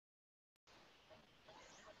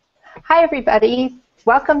Hi, everybody.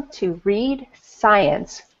 Welcome to Read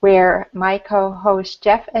Science, where my co-host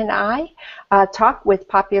Jeff and I talk with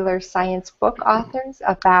popular science book authors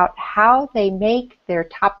about how they make their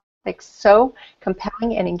topics so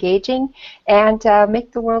compelling and engaging and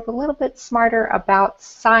make the world a little bit smarter about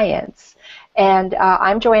science. And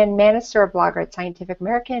I'm Joanne Manister, a blogger at Scientific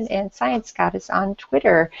American and Science Goddess on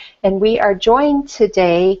Twitter. And we are joined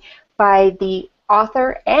today by the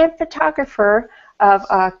author and photographer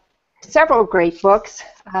of several great books,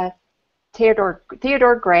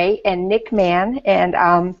 Theodore Gray and Nick Mann, and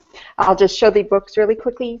I'll just show the books really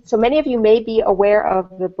quickly. So many of you may be aware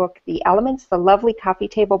of the book The Elements, the lovely coffee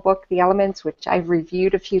table book The Elements, which I've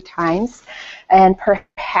reviewed a few times, and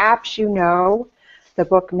perhaps you know the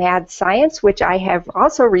book Mad Science, which I have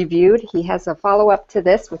also reviewed. He has a follow-up to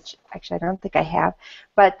this, which actually I don't think I have,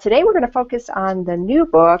 but today we're going to focus on the new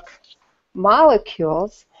book,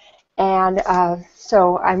 Molecules. And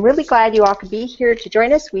so I'm really glad you all could be here to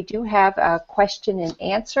join us. We do have a question and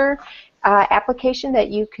answer application that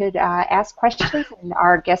you could ask questions and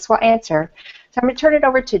our guests will answer. So I'm going to turn it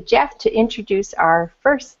over to Jeff to introduce our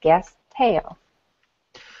first guest, Theo.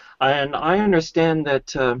 And I understand that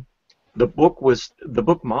the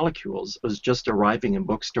book Molecules was just arriving in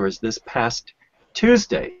bookstores this past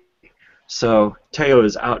Tuesday. So Theo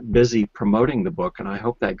is out busy promoting the book, and I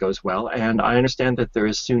hope that goes well. And I understand that there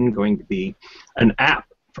is soon going to be an app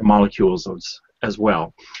for Molecules as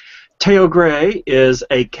well. Theo Gray is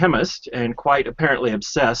a chemist and quite apparently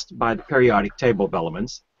obsessed by the periodic table of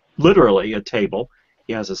elements, literally a table.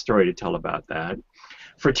 He has a story to tell about that.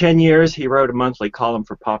 For 10 years, he wrote a monthly column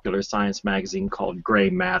for Popular Science magazine called Gray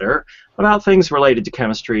Matter about things related to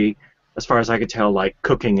chemistry, as far as I could tell, like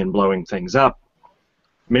cooking and blowing things up.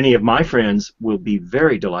 Many of my friends will be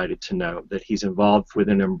very delighted to know that he's involved with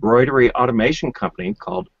an embroidery automation company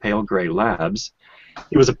called Pale Gray Labs.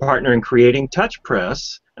 He was a partner in creating Touch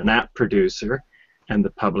Press, an app producer, and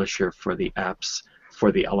the publisher for the apps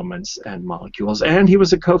for the Elements and Molecules. And he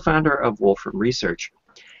was a co-founder of Wolfram Research.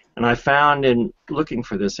 And I found in looking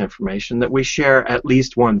for this information that we share at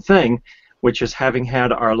least one thing, which is having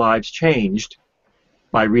had our lives changed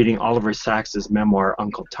by reading Oliver Sacks's memoir,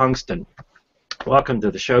 Uncle Tungsten. Welcome to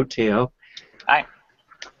the show, Theo. Hi.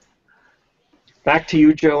 Back to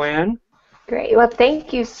you, Joanne. Great. Well,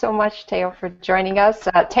 thank you so much, Theo, for joining us.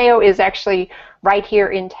 Theo is actually right here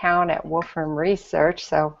in town at Wolfram Research,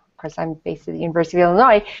 so of course I'm based at the University of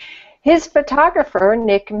Illinois. His photographer,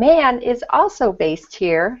 Nick Mann, is also based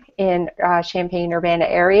here in Champaign-Urbana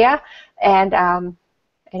area, and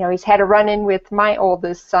I know he's had a run-in with my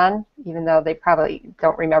oldest son, even though they probably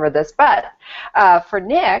don't remember this. But for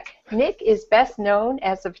Nick is best known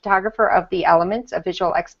as the photographer of The Elements, a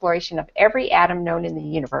visual exploration of every atom known in the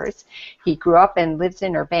universe. He grew up and lives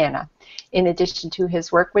in Urbana. In addition to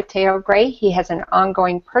his work with Theo Gray, he has an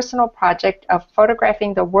ongoing personal project of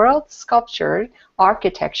photographing the world's sculpture,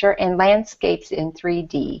 architecture, and landscapes in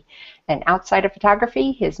 3D. And outside of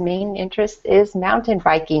photography, his main interest is mountain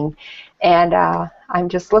biking. And I'm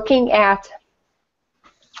just looking at,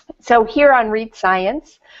 so here on Read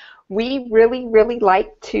Science, we really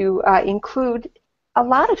like to include a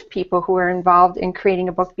lot of people who are involved in creating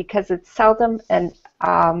a book because it's seldom an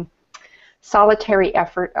solitary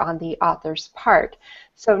effort on the author's part.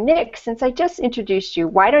 So Nick, since I just introduced you,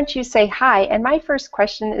 why don't you say hi? And my first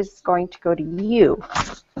question is going to go to you.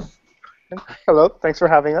 Hello, thanks for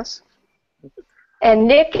having us. And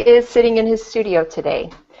Nick is sitting in his studio today.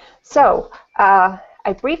 So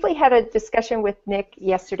I briefly had a discussion with Nick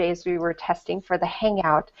yesterday as we were testing for the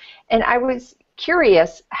Hangout, and I was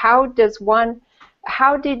curious, how did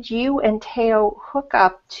you and Theo hook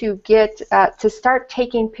up to get to start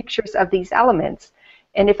taking pictures of these elements?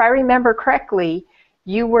 And if I remember correctly,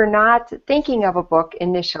 you were not thinking of a book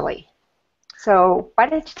initially. So why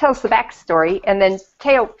don't you tell us the backstory, and then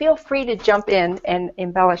Theo, feel free to jump in and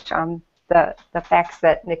embellish on the facts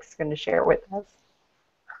that Nick's going to share with us.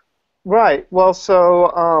 Right. Well,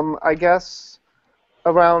 so I guess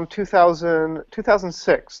around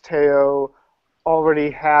 2006, Theo already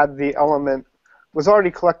had the element, was already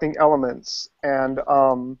collecting elements, and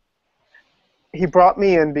he brought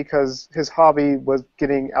me in because his hobby was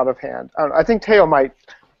getting out of hand. I think Theo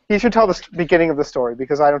he should tell the beginning of the story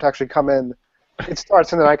because I don't actually come in. It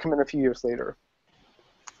starts and then I come in a few years later.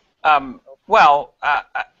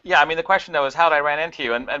 Yeah, I mean, the question, though, is how did I ran into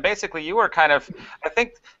you? And basically, you were kind of, I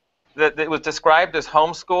think that it was described as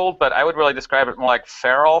homeschooled, but I would really describe it more like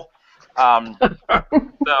feral.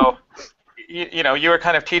 So, you know, you were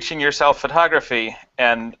kind of teaching yourself photography,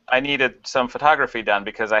 and I needed some photography done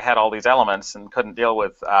because I had all these elements and couldn't deal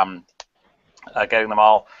with getting them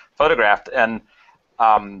all photographed. And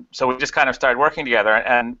So we just kind of started working together,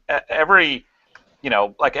 and every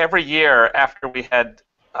year after we had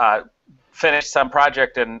finished some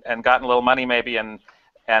project and gotten a little money maybe and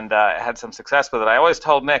had some success with it, I always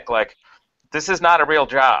told Nick, like, this is not a real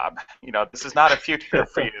job. This is not a future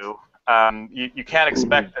for you. You can't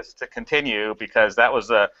expect this to continue because that was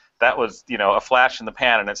a flash in the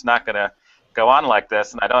pan, and it's not going to go on like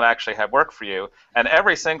this, and I don't actually have work for you. And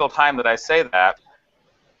every single time that I say that,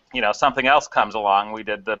 something else comes along. We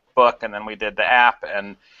did the book, and then we did the app,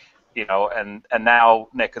 and now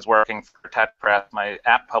Nick is working for Press, my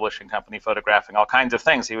app publishing company, photographing all kinds of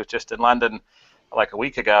things. He was just in London like a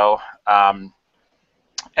week ago, and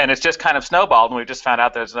it's just kind of snowballed. And we just found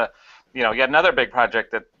out there's yet another big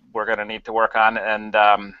project that we're going to need to work on, and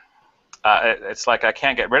it's like I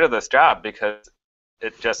can't get rid of this job because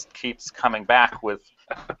it just keeps coming back with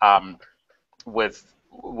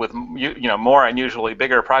more unusually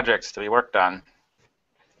bigger projects to be worked on.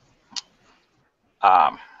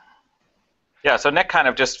 So Nick kind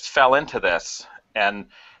of just fell into this and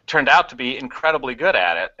turned out to be incredibly good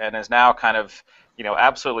at it, and is now kind of,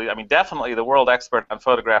 absolutely, definitely the world expert on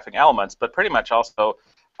photographing elements, but pretty much also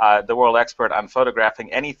the world expert on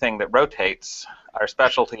photographing anything that rotates. Our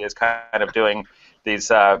specialty is kind of doing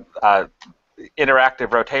these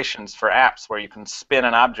interactive rotations for apps where you can spin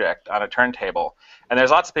an object on a turntable. And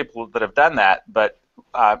there's lots of people that have done that, but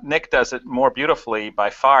Nick does it more beautifully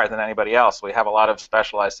by far than anybody else. We have a lot of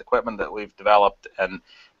specialized equipment that we've developed and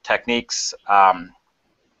techniques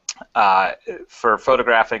for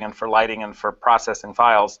photographing and for lighting and for processing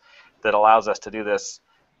files that allows us to do this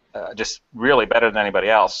just really better than anybody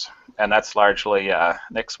else. And that's largely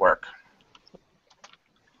Nick's work.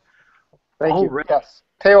 Thank you. Yes.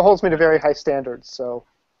 Theo holds me to very high standards, so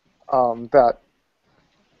that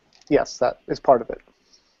is part of it.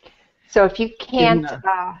 So if you can't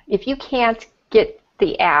get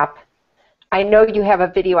the app, I know you have a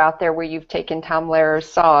video out there where you've taken Tom Lehrer's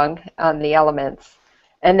song on the elements,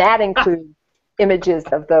 and that includes images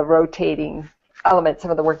of the rotating elements,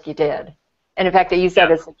 some of the work you did. And in fact, I used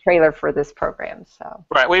that as a trailer for this program. So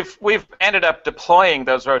right, we've ended up deploying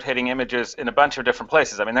those rotating images in a bunch of different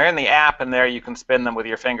places. They're in the app, and there you can spin them with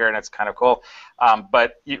your finger, and it's kind of cool.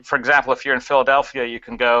 But for example, if you're in Philadelphia, you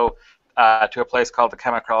can go to a place called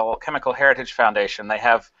the Chemical Heritage Foundation. They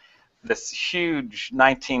have this huge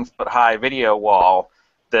 19-foot high video wall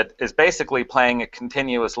that is basically playing a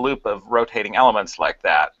continuous loop of rotating elements like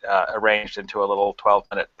that, arranged into a little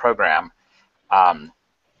 12-minute program.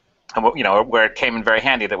 And where it came in very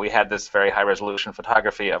handy that we had this very high-resolution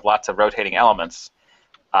photography of lots of rotating elements,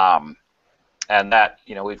 and that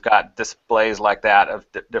we've got displays like that of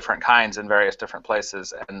different kinds in various different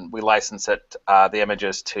places, and we license it, the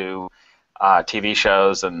images, to TV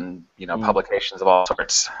shows and publications of all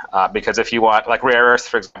sorts. Because if you want, like rare earths,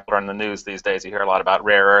 for example, are in the news these days. You hear a lot about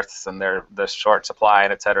rare earths and their short supply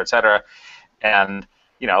and et cetera, et cetera. And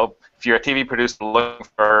if you're a TV producer looking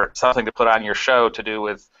for something to put on your show to do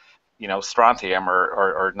with strontium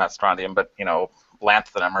or not strontium, but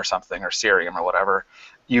lanthanum or something, or cerium or whatever,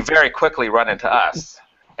 you very quickly run into us,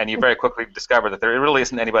 and you very quickly discover that there really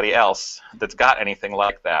isn't anybody else that's got anything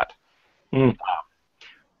like that.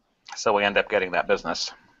 So we end up getting that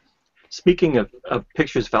business. Speaking of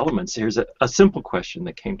pictures of elements, here's a simple question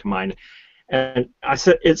that came to mind. And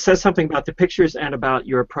it says something about the pictures and about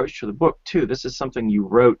your approach to the book, too. This is something you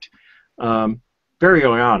wrote very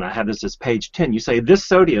early on. I had this as page 10. You say, this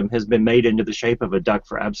sodium has been made into the shape of a duck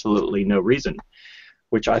for absolutely no reason,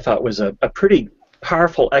 which I thought was a pretty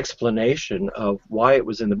powerful explanation of why it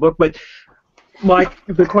was in the book. But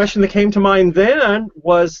the question that came to mind then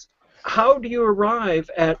was, how do you arrive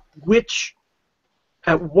at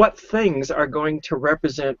what things are going to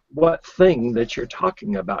represent what thing that you're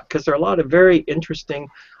talking about? Because there are a lot of very interesting,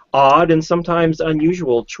 odd, and sometimes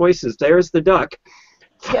unusual choices. There's the duck.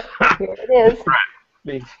 Yeah, here it is.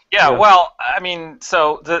 Right. Yeah, well,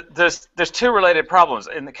 so there's two related problems.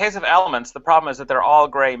 In the case of elements, the problem is that they're all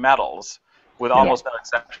gray metals, with almost no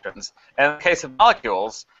exceptions. And in the case of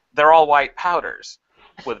molecules, they're all white powders,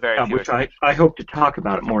 with very few exceptions. Which I hope to talk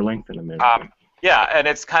about at more length in a minute. Yeah, and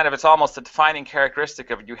it's almost a defining characteristic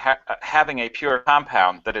of you having a pure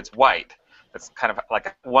compound, that it's white. It's kind of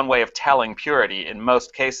like one way of telling purity in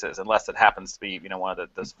most cases, unless it happens to be one of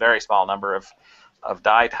this very small number of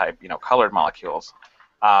dye type colored molecules.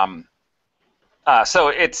 So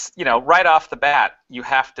it's right off the bat you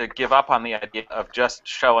have to give up on the idea of just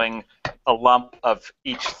showing a lump of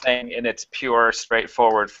each thing in its pure,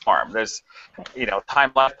 straightforward form. There's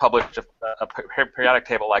Time Life published a periodic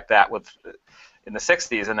table like that with in the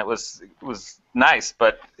 60s, and it was nice,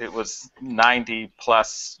 but it was 90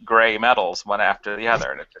 plus gray metals one after the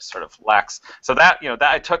other, and it just sort of lacks. So that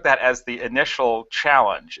I took that as the initial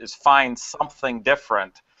challenge, is find something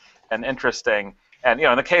different and interesting. And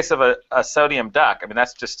in the case of a sodium duck, I mean,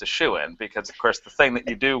 that's just a shoo-in, because of course the thing that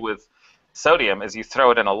you do with sodium is you throw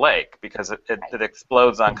it in a lake, because it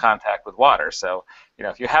explodes on contact with water. So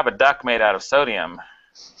if you have a duck made out of sodium,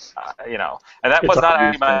 and that was not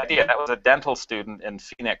actually my idea. That was a dental student in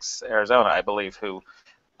Phoenix, Arizona, I believe, who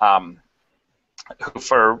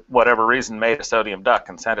for whatever reason made a sodium duck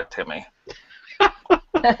and sent it to me.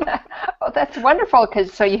 Well, that's wonderful,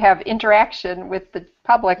 because so you have interaction with the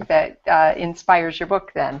public that inspires your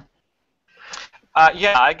book then.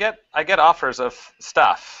 Yeah, I get offers of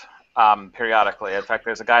stuff periodically. In fact,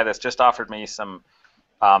 there's a guy that's just offered me some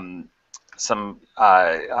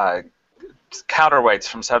counterweights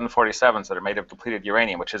from 747s that are made of depleted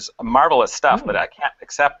uranium, which is marvelous stuff, but I can't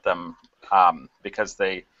accept them because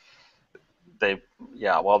they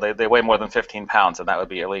weigh more than 15 pounds, and that would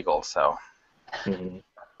be illegal. So I'm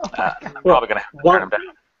probably going to turn them down.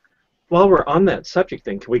 While we're on that subject,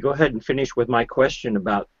 then, can we go ahead and finish with my question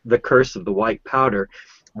about the curse of the white powder?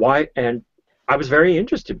 Why? And I was very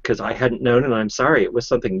interested, because I hadn't known, and I'm sorry, it was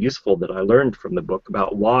something useful that I learned from the book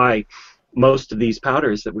about why most of these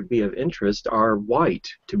powders that would be of interest are white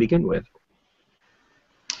to begin with.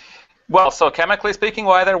 Well, so chemically speaking,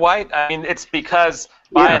 why they're white? I mean, it's because,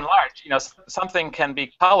 by and large, something can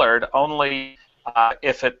be colored only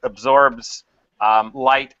if it absorbs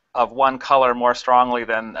light of one color more strongly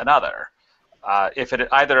than another. If it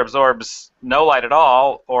either absorbs no light at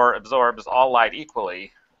all or absorbs all light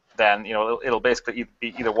equally, then it'll basically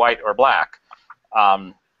be either white or black.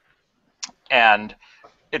 And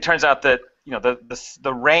it turns out that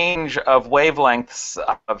the range of wavelengths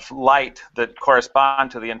of light that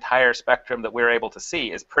correspond to the entire spectrum that we're able to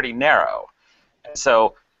see is pretty narrow.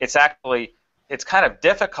 So it's kind of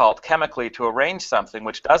difficult chemically to arrange something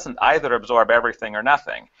which doesn't either absorb everything or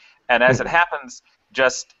nothing. And as it happens,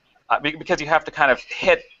 just because you have to kind of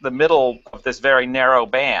hit the middle of this very narrow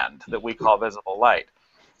band that we call visible light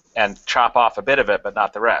and chop off a bit of it but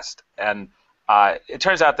not the rest. And it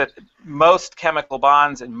turns out that most chemical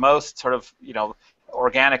bonds and most sort of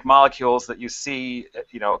organic molecules that you see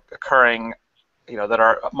occurring that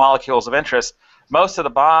are molecules of interest, most of the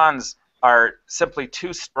bonds are simply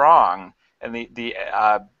too strong, and the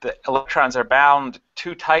electrons are bound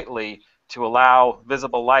too tightly to allow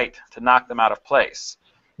visible light to knock them out of place.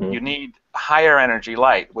 You need higher energy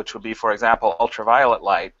light, which would be, for example, ultraviolet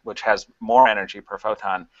light, which has more energy per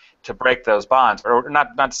photon, to break those bonds, or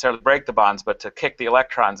not necessarily break the bonds, but to kick the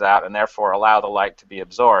electrons out and therefore allow the light to be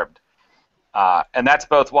absorbed. And that's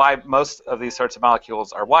both why most of these sorts of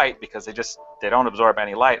molecules are white, because they don't absorb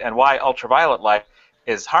any light, and why ultraviolet light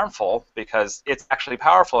is harmful, because it's actually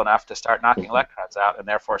powerful enough to start knocking electrons out and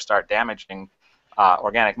therefore start damaging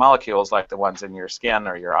organic molecules like the ones in your skin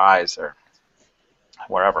or your eyes or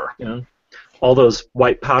wherever. Yeah. All those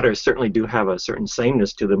white powders certainly do have a certain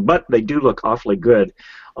sameness to them, but they do look awfully good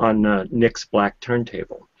on Nick's black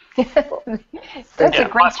turntable. That's a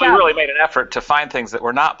great plus job. We really made an effort to find things that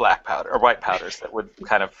were not black powder or white powders that would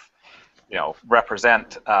kind of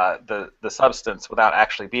represent the substance without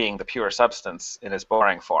actually being the pure substance in its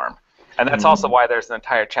boring form. And that's also why there's an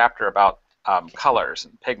entire chapter about colors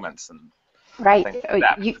and pigments and things like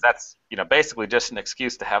that. That's basically just an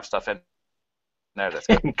excuse to have stuff in there that's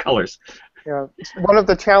good. Colors. Yeah, one of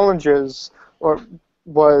the challenges, or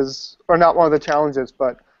not one of the challenges,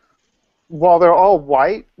 but while they're all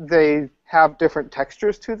white, they have different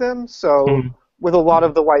textures to them. So with a lot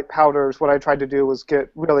of the white powders, what I tried to do was get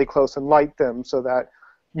really close and light them so that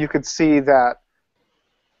you could see that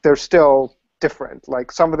they're still different.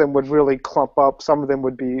 Like some of them would really clump up, some of them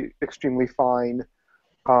would be extremely fine.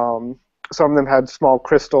 Some of them had small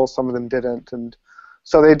crystals, some of them didn't, and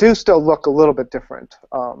so they do still look a little bit different.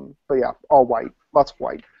 But yeah, all white, lots of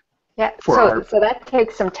white. Yeah, so that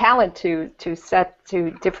takes some talent to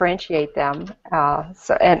differentiate them.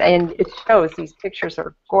 And it shows. These pictures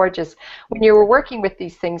are gorgeous. When you were working with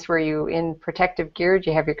these things, were you in protective gear? Did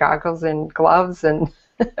you have your goggles and gloves and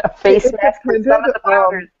a face mask with some of the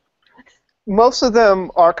powders? Most of them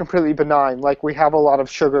are completely benign. Like we have a lot of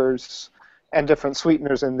sugars and different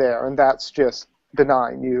sweeteners in there, and that's just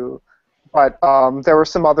benign. But there were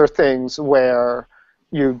some other things where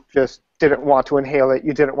you just didn't want to inhale it,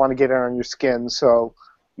 you didn't want to get it on your skin, so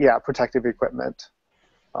yeah, protective equipment.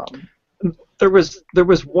 There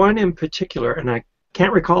was one in particular, and I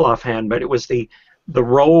can't recall offhand, but it was the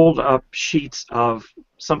rolled up sheets of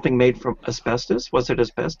something made from asbestos. Was it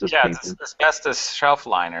asbestos Yeah, paper? it's asbestos shelf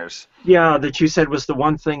liners. Yeah, that you said was the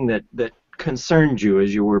one thing that concerned you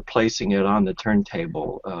as you were placing it on the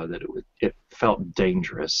turntable. That it felt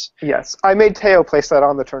dangerous. Yes, I made Theo place that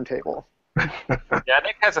on the turntable. Yeah,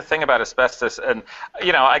 Nick has a thing about asbestos, and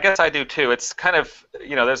I guess I do too. It's kind of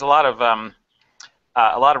there's a lot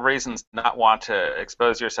of reasons to not want to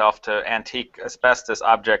expose yourself to antique asbestos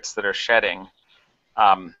objects that are shedding.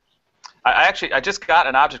 I just got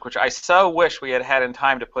an object which I so wish we had had in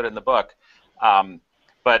time to put in the book.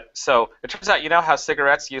 But so it turns out, how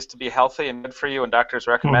cigarettes used to be healthy and good for you, and doctors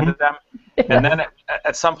recommended them, and then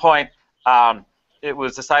at some point it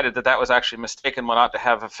was decided that was actually mistaken. Well, not to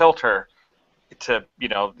have a filter.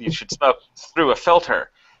 You should smoke through a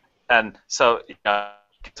filter, and so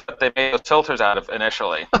that's what they made those filters out of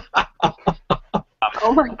initially.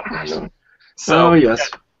 Oh my gosh. Oh yes.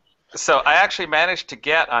 So I actually managed to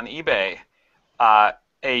get on eBay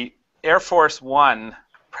a Air Force One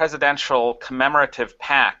presidential commemorative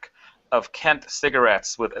pack of Kent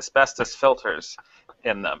cigarettes with asbestos filters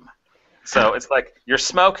in them. So it's like you're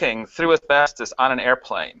smoking through asbestos on an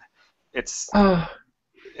airplane. It's like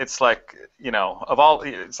it's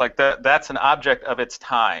like that's an object of its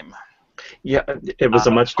time. Yeah, it was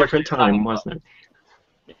a much different time, wasn't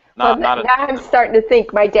it? Now I'm starting to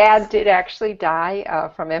think my dad did actually die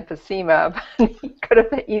from emphysema, but he could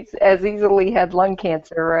have as easily had lung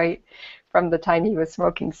cancer, right, from the time he was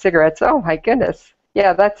smoking cigarettes. Oh my goodness.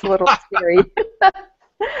 Yeah, that's a little scary.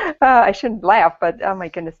 I shouldn't laugh, but oh my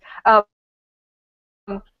goodness.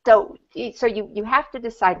 So you have to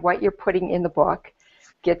decide what you're putting in the book,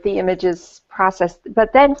 get the images processed,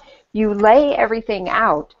 but then you lay everything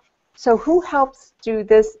out. So who helps do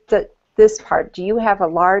this part? Do you have a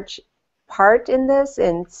large part in this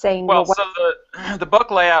in saying? Well, so the book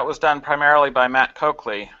layout was done primarily by Matt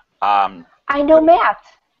Coakley. I know Matt.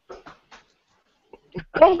 Yeah,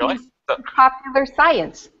 really? He's Popular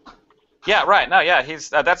Science. Yeah, right. No, yeah, he's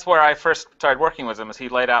that's where I first started working with him. Is he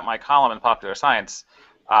laid out my column in Popular Science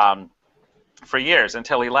for years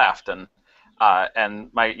until he left, and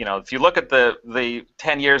my if you look at the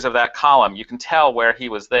 10 years of that column, you can tell where he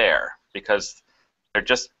was there because they're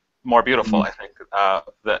just more beautiful, I think.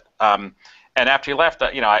 And after he left,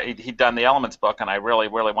 he'd done the Elements book, and I really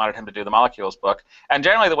wanted him to do the Molecules book. And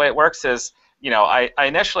generally, the way it works is, I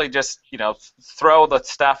initially just throw the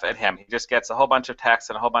stuff at him. He just gets a whole bunch of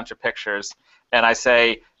text and a whole bunch of pictures, and I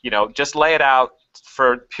say, just lay it out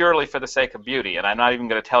purely for the sake of beauty. And I'm not even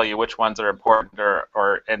going to tell you which ones are important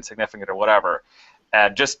or insignificant or whatever.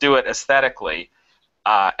 Just do it aesthetically,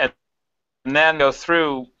 and then go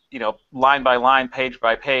through, line by line, page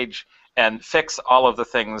by page, and fix all of the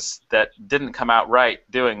things that didn't come out right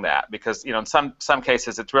doing that. Because in some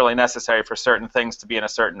cases it's really necessary for certain things to be in a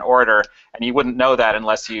certain order, and you wouldn't know that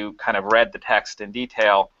unless you kind of read the text in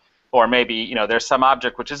detail. Or maybe there's some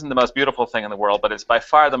object which isn't the most beautiful thing in the world, but it's by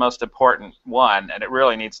far the most important one, and it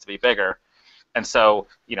really needs to be bigger. And so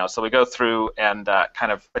so we go through and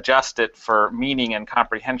kind of adjust it for meaning and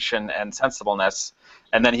comprehension and sensibleness,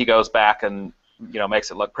 and then he goes back and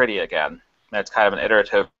makes it look pretty again. And it's kind of an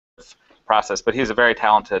iterative process, but he's a very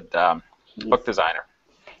talented book designer.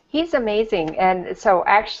 He's amazing, and so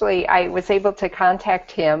actually I was able to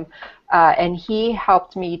contact him, and he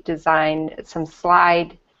helped me design some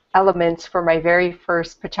slide elements for my very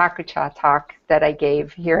first Pachakucha talk that I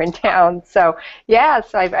gave here in town. So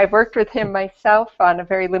yes, I've worked with him myself on a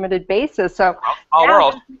very limited basis. So all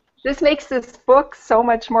world. This makes this book so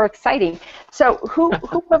much more exciting. So who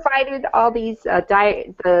provided all these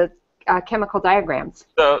chemical diagrams?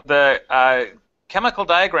 So the chemical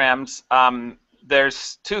diagrams,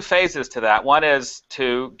 there's two phases to that. One is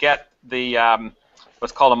to get the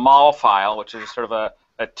what's called a mol file, which is sort of a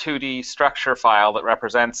 2D structure file that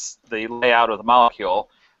represents the layout of the molecule.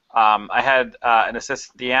 I had an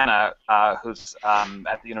assistant, Deanna, who's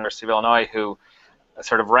at the University of Illinois, who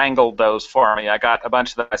sort of wrangled those for me. I got a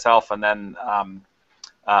bunch of them myself, and then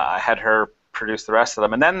I had her produce the rest of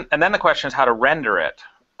them. And then the question is how to render it.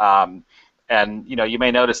 And you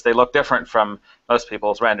may notice they look different from most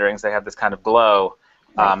people's renderings. They have this kind of glow.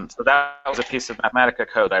 So that was a piece of Mathematica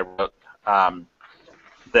code I wrote.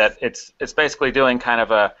 That it's basically doing kind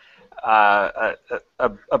of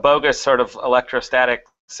a bogus sort of electrostatic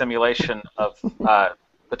simulation of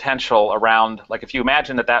potential around, like if you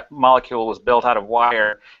imagine that molecule was built out of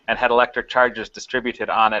wire and had electric charges distributed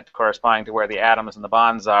on it corresponding to where the atoms and the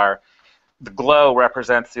bonds are, the glow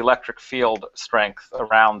represents the electric field strength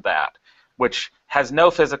around that, which has no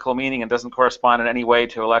physical meaning and doesn't correspond in any way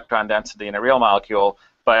to electron density in a real molecule,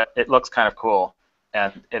 but it looks kind of cool.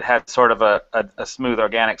 and it had sort of a smooth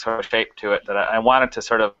organic sort of shape to it that I wanted to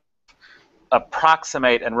sort of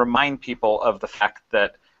approximate and remind people of the fact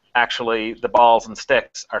that actually the balls and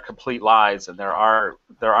sticks are complete lies, and there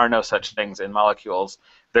are no such things in molecules.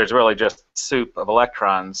 There's really just soup of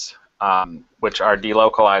electrons, which are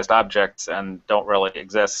delocalized objects and don't really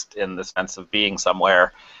exist in the sense of being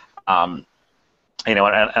somewhere, and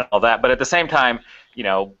all that. But at the same time,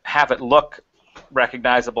 have it look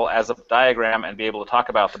recognizable as a diagram and be able to talk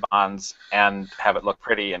about the bonds and have it look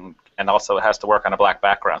pretty, and also it has to work on a black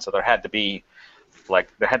background. So there had to be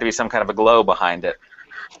some kind of a glow behind it.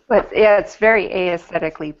 But yeah, it's very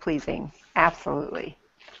aesthetically pleasing. Absolutely.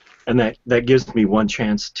 And that gives me one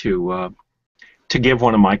chance to give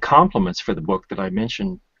one of my compliments for the book that I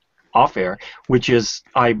mentioned off air, which is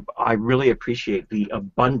I really appreciate the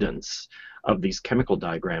abundance of these chemical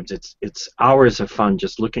diagrams. It's hours of fun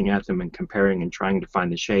just looking at them and comparing and trying to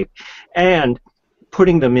find the shape, and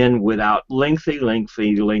putting them in without lengthy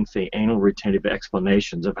anal retentive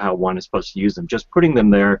explanations of how one is supposed to use them. Just putting them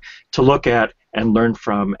there to look at and learn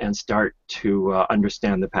from and start to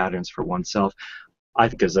understand the patterns for oneself, I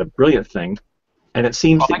think is a brilliant thing. And it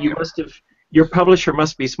seems that your publisher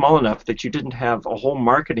must be small enough that you didn't have a whole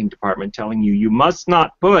marketing department telling you must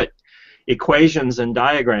not put equations and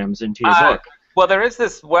diagrams into your book. Well, there is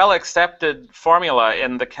this well-accepted formula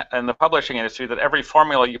in the publishing industry that every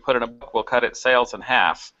formula you put in a book will cut its sales in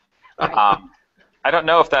half. I don't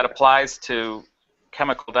know if that applies to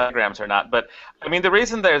chemical diagrams or not, but I mean the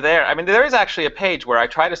reason they're there. I mean there is actually a page where I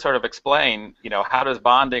try to sort of explain, how does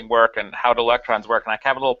bonding work and how do electrons work, and I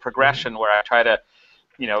have a little progression where I try to,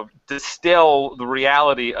 distill the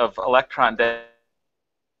reality of electron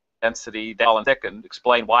density, tall and thick, and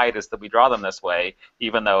explain why it is that we draw them this way,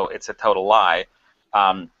 even though it's a total lie.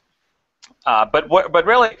 But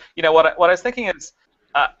really, what I was thinking is,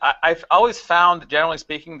 I've always found, generally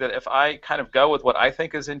speaking, that if I kind of go with what I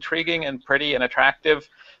think is intriguing and pretty and attractive,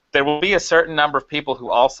 there will be a certain number of people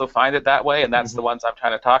who also find it that way, and that's the ones I'm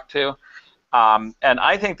trying to talk to. And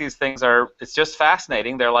I think these things it's just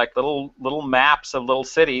fascinating. They're like little maps of little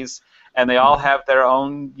cities, and they all have their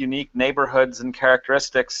own unique neighborhoods and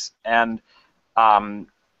characteristics, and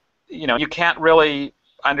you can't really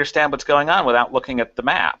understand what's going on without looking at the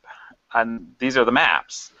map. And these are the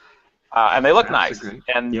maps, and they look nice.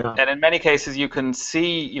 And in many cases, you can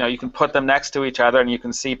see, you can put them next to each other, and you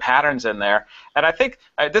can see patterns in there. And I think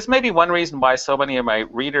this may be one reason why so many of my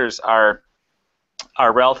readers are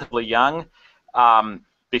relatively young,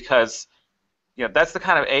 because that's the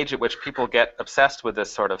kind of age at which people get obsessed with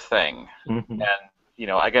this sort of thing. And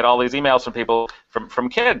I get all these emails from people, from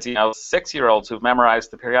kids, 6-year-olds who've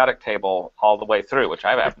memorized the periodic table all the way through, which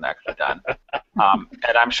I haven't actually done.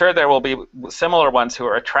 And I'm sure there will be similar ones who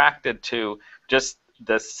are attracted to just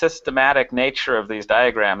the systematic nature of these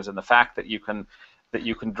diagrams and the fact that you can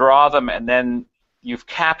draw them, and then you've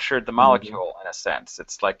captured the molecule in a sense.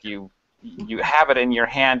 It's like you have it in your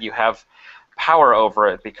hand, you have power over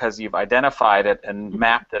it because you've identified it and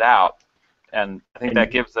mapped it out. And I think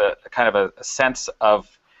that gives a kind of a sense of,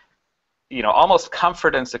 almost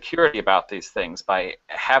comfort and security about these things by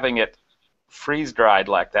having it freeze-dried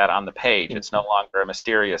like that on the page. It's no longer a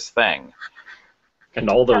mysterious thing. And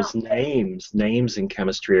all those names in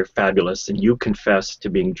chemistry are fabulous, and you confess to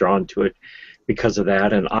being drawn to it because of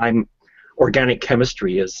that. And organic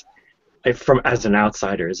chemistry is, as an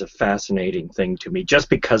outsider, is a fascinating thing to me, just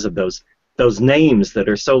because of those names that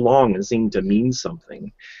are so long and seem to mean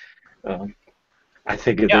something. I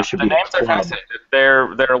think there should be. The names are fascinating.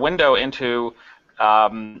 They're a window into a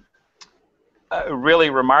really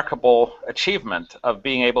remarkable achievement of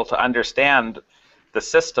being able to understand the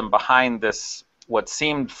system behind this, what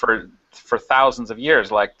seemed for thousands of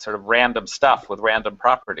years like sort of random stuff with random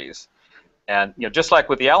properties. And just like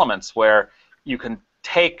with the elements, where you can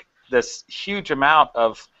take this huge amount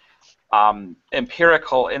of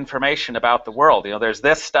empirical information about the world. There's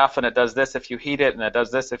this stuff, and it does this if you heat it, and it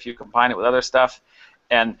does this if you combine it with other stuff,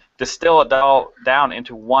 and distill it all down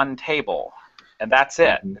into one table, and that's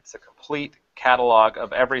it. It's a complete catalog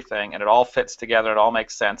of everything, and it all fits together. It all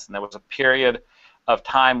makes sense. And there was a period of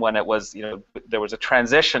time when it was, there was a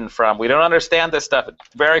transition from, we don't understand this stuff.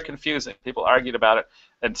 It's very confusing. People argued about it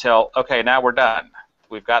until, okay, now we're done.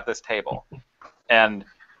 We've got this table. And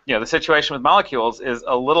the situation with molecules is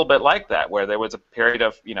a little bit like that, where there was a period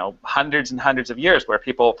of, hundreds and hundreds of years where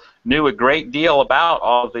people knew a great deal about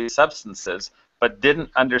all of these substances, but didn't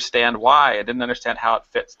understand why, and didn't understand how it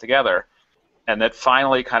fits together, and that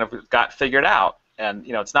finally kind of got figured out. And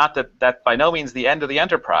it's not that by no means the end of the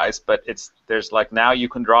enterprise, but there's like, now you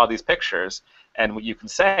can draw these pictures, and you can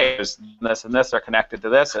say this and this are connected to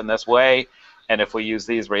this in this way, and if we use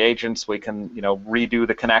these reagents, we can redo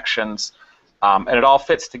the connections, and it all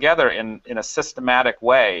fits together in a systematic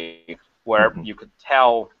way where you could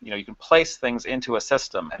tell, you can place things into a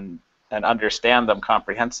system and understand them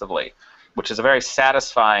comprehensively, which is a very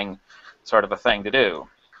satisfying sort of a thing to do.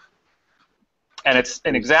 And it's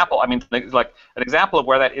an example, like an example of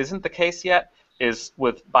where that isn't the case yet is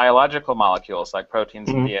with biological molecules like proteins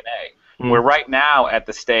and DNA. We're right now at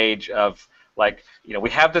the stage of, like, we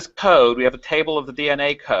have this code, we have a table of the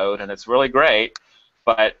DNA code, and it's really great,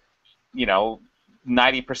 but,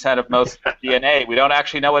 90% of most DNA, we don't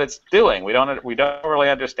actually know what it's doing. We don't really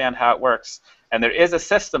understand how it works. And there is a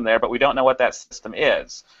system there, but we don't know what that system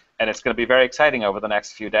is. And it's going to be very exciting over the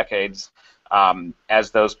next few decades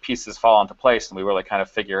as those pieces fall into place and we really kind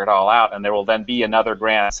of figure it all out. And there will then be another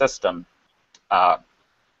grand system that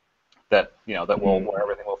where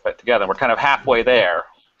everything will fit together. We're kind of halfway there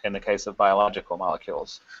in the case of biological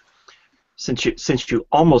molecules. Since you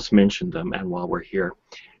almost mentioned them, and while we're here,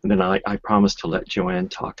 and then I promised to let Joanne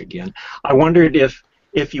talk again, I wondered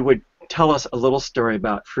if you would tell us a little story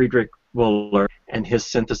about Friedrich Wöhler and his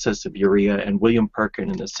synthesis of urea, and William Perkin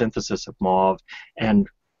and the synthesis of mauve, and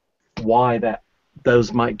why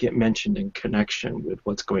those might get mentioned in connection with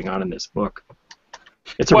what's going on in this book.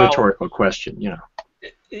 It's a rhetorical question,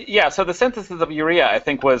 Yeah, so the synthesis of urea, I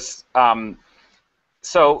think, was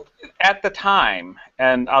so at the time,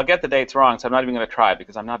 and I'll get the dates wrong, so I'm not even going to try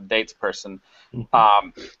because I'm not a dates person.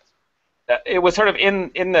 It was sort of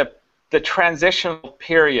in the transitional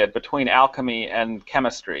period between alchemy and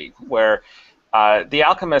chemistry, where the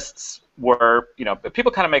alchemists were,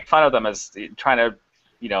 people kind of make fun of them as trying to,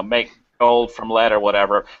 make gold from lead or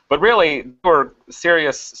whatever, but really they were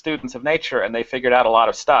serious students of nature, and they figured out a lot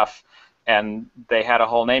of stuff, and they had a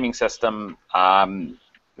whole naming system.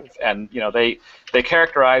 And they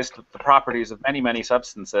characterized the properties of many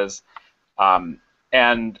substances,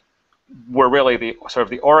 and were really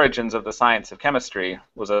the origins of the science of chemistry.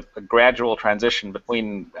 Was a gradual transition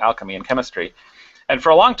between alchemy and chemistry, and for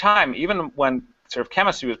a long time, even when sort of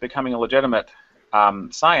chemistry was becoming a legitimate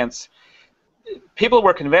science, people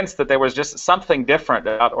were convinced that there was just something different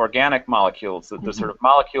about organic molecules, that the sort of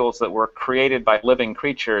molecules that were created by living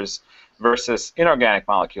creatures versus inorganic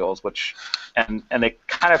molecules, and they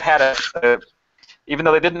kind of had even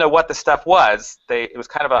though they didn't know what the stuff was, it was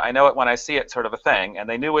kind of a I know it when I see it sort of a thing, and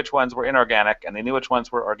they knew which ones were inorganic and they knew which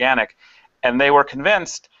ones were organic, and they were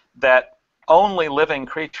convinced that only living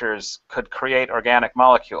creatures could create organic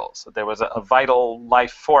molecules, that there was a vital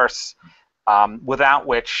life force without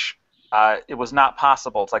which it was not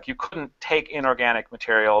possible. It's like you couldn't take inorganic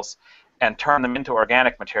materials and turn them into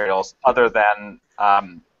organic materials other than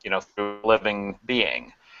through a living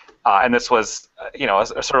being. And this was,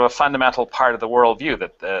 a sort of a fundamental part of the worldview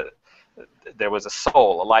that there was a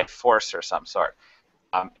soul, a life force or some sort.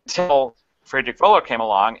 Until Friedrich Wöhler came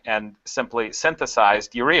along and simply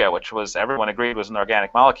synthesized urea, which everyone agreed was an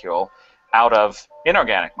organic molecule, out of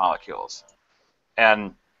inorganic molecules.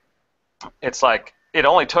 And it's like it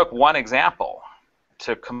only took one example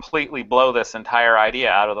to completely blow this entire idea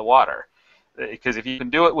out of the water. Because if you can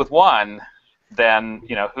do it with one, then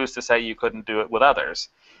who's to say you couldn't do it with others?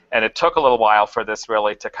 And it took a little while for this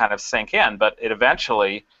really to kind of sink in, but it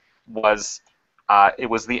eventually was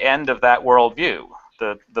the end of that worldview.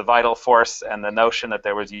 The vital force and the notion that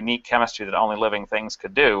there was unique chemistry that only living things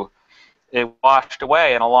could do, it washed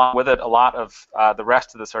away, and along with it a lot of the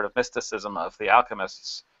rest of the sort of mysticism of the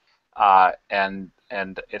alchemists, and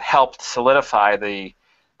it helped solidify the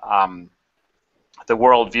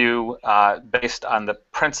worldview based on the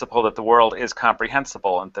principle that the world is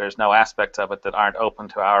comprehensible and there's no aspects of it that aren't open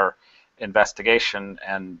to our investigation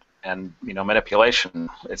and manipulation.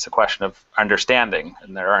 It's a question of understanding,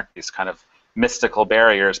 and there aren't these kind of mystical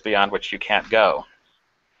barriers beyond which you can't go.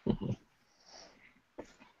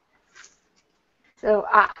 So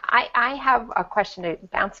I have a question to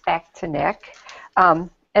bounce back to Nick, and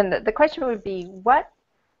the question would be, what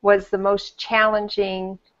was the most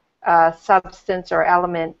challenging substance or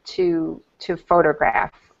element to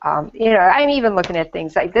photograph? I'm even looking at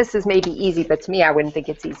things like this is maybe easy, but to me, I wouldn't think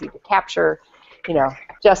it's easy to capture,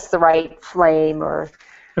 just the right flame, or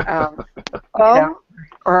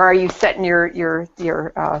or are you setting your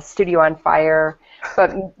studio on fire?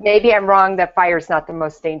 But maybe I'm wrong, that fire is not the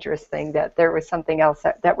most dangerous thing, that there was something else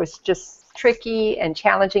that was just tricky and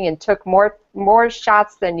challenging and took more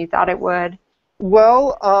shots than you thought it would.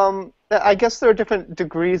 Well, I guess there are different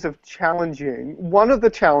degrees of challenging. One of the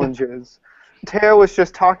challenges, Theo was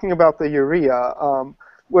just talking about the urea,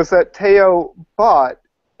 was that Theo bought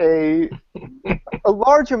a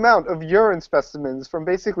large amount of urine specimens from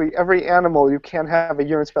basically every animal you can have a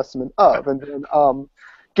urine specimen of, and then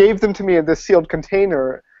gave them to me in this sealed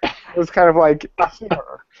container. It was kind of like,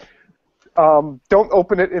 here, don't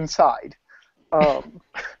open it inside.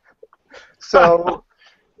 So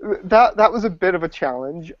that was a bit of a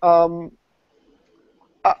challenge.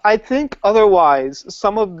 I think otherwise,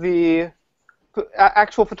 some of the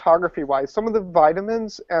actual photography-wise, some of the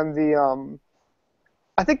vitamins and the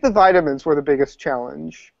I think the vitamins were the biggest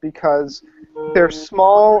challenge because they're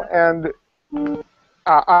small, and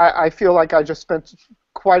I feel like I just spent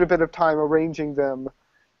quite a bit of time arranging them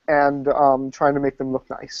and trying to make them look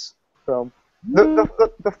nice. So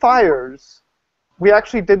the fires, we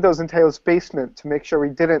actually did those in Theo's basement to make sure we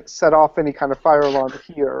didn't set off any kind of fire alarm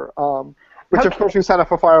here, which of course we set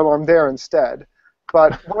off a fire alarm there instead.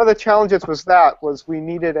 But one of the challenges was we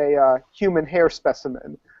needed a human hair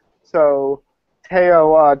specimen. So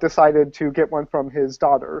Theo decided to get one from his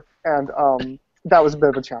daughter, and that was a bit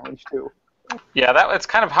of a challenge too. Yeah, it's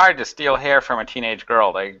kind of hard to steal hair from a teenage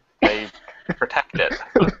girl. They protect it.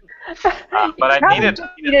 But I needed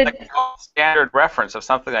like a standard reference of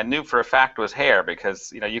something I knew for a fact was hair,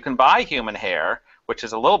 because you can buy human hair, which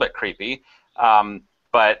is a little bit creepy,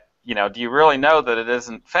 but do you really know that it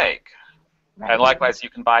isn't fake? Right. And likewise, you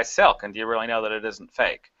can buy silk, and do you really know that it isn't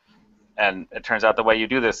fake? And it turns out the way you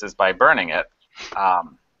do this is by burning it,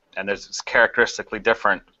 and there's this characteristically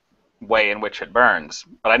different way in which it burns.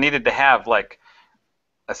 But I needed to have like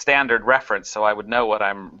a standard reference so I would know what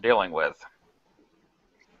I'm dealing with.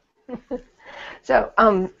 So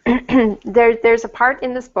there's a part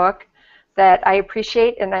in this book that I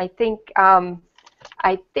appreciate, and I think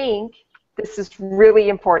this is really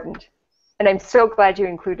important, and I'm so glad you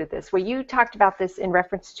included this. Well, you talked about this in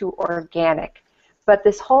reference to organic, but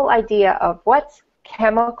this whole idea of what's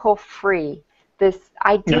chemical-free, this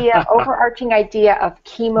idea, overarching idea of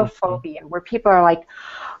chemophobia, where people are like,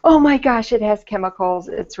 oh my gosh, it has chemicals,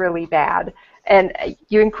 it's really bad. And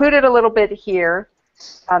you included a little bit here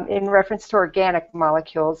in reference to organic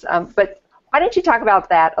molecules, but why don't you talk about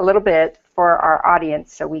that a little bit for our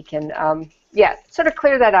audience so we can, sort of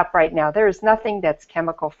clear that up right now. There is nothing that's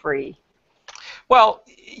chemical-free. Well,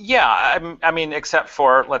 yeah, I mean, except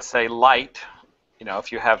for, let's say, light.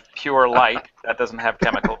 If you have pure light, that doesn't have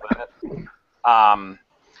chemicals in it.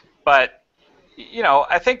 But,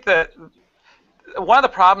 I think that one of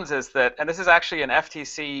the problems is that, and this is actually an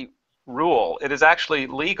FTC rule, it is actually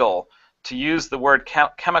legal to use the word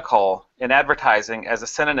chemical in advertising as a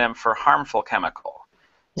synonym for harmful chemical.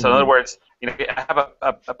 So in other words, you have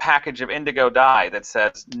a package of indigo dye that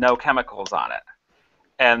says no chemicals on it,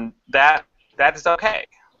 and that is okay.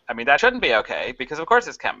 I mean, that shouldn't be okay, because of course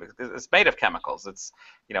it's made of chemicals. It's,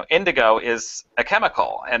 indigo is a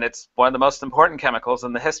chemical, and it's one of the most important chemicals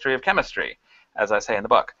in the history of chemistry, as I say in the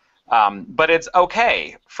book. But it's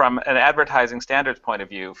okay from an advertising standards point of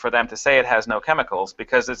view for them to say it has no chemicals,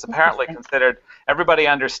 because it's apparently considered, everybody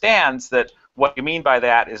understands that what you mean by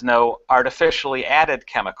that is no artificially added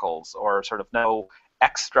chemicals or sort of no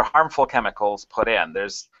extra harmful chemicals put in.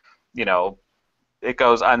 There's, it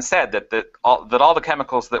goes unsaid that all the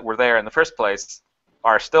chemicals that were there in the first place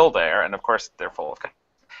are still there, and of course they're full of chemicals.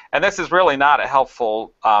 And this is really not a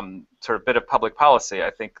helpful sort of bit of public policy.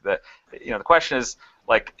 I think that the question is,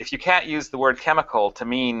 like, if you can't use the word chemical to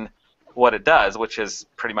mean what it does, which is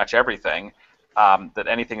pretty much everything that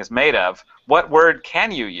anything is made of, what word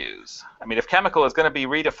can you use? I mean, if chemical is going to be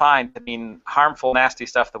redefined to mean harmful, nasty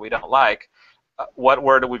stuff that we don't like, what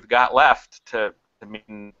word have we got left to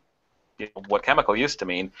mean what chemical used to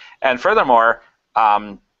mean? And furthermore,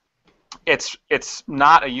 it's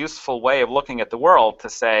not a useful way of looking at the world to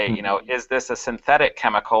say, is this a synthetic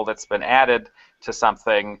chemical that's been added to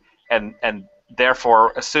something and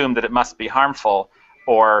therefore assume that it must be harmful,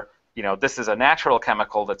 or this is a natural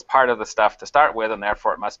chemical that's part of the stuff to start with, and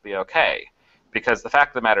therefore it must be okay. Because the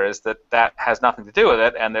fact of the matter is that has nothing to do with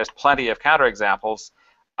it, and there's plenty of counterexamples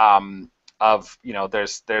of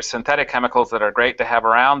there's synthetic chemicals that are great to have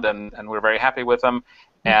around, and we're very happy with them,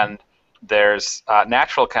 and there's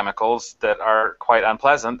natural chemicals that are quite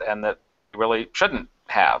unpleasant and that you really shouldn't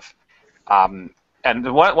have.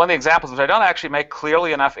 And one of the examples, which I don't actually make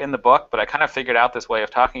clearly enough in the book, but I kind of figured out this way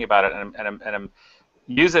of talking about it, and I'm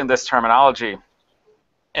using this terminology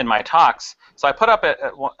in my talks. So I put up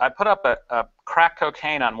a crack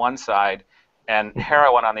cocaine on one side and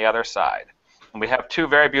heroin on the other side, and we have two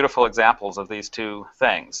very beautiful examples of these two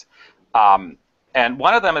things. And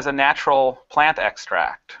one of them is a natural plant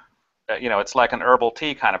extract. It's like an herbal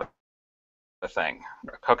tea kind of a thing.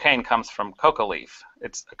 Cocaine comes from coca leaf.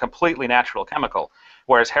 It's a completely natural chemical,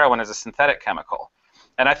 whereas heroin is a synthetic chemical.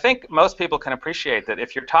 And I think most people can appreciate that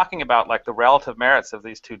if you're talking about like the relative merits of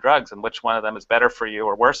these two drugs and which one of them is better for you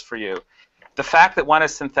or worse for you, the fact that one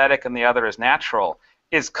is synthetic and the other is natural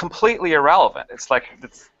is completely irrelevant. It's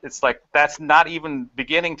like that's not even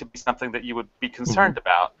beginning to be something that you would be concerned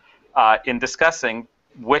about in discussing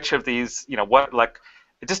which of these, what, like,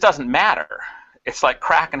 it just doesn't matter. It's like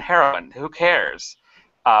crack and heroin. Who cares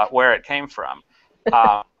where it came from?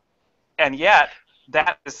 And yet,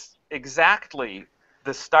 that is exactly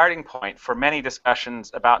the starting point for many discussions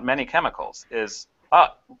about many chemicals. Is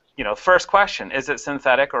first question: is it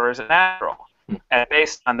synthetic or is it natural? And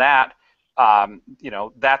based on that,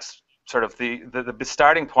 that's sort of the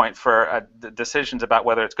starting point for decisions about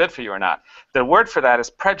whether it's good for you or not. The word for that is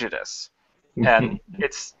prejudice, and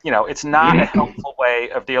it's not a helpful way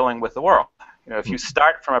of dealing with the world. If you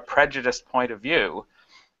start from a prejudiced point of view,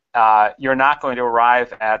 you're not going to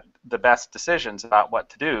arrive at the best decisions about what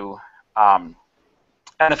to do.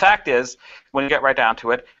 And the fact is, when you get right down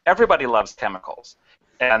to it, everybody loves chemicals.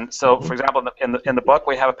 And so, for example, in the book,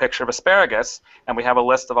 we have a picture of asparagus, and we have a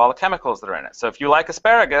list of all the chemicals that are in it. So if you like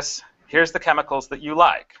asparagus, here's the chemicals that you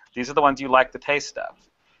like. These are the ones you like the taste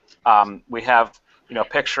of. We have a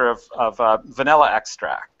picture of vanilla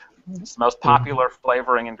extract. It's the most popular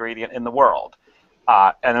flavoring ingredient in the world.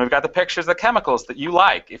 And then we've got the pictures of the chemicals that you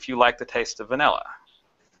like if you like the taste of vanilla.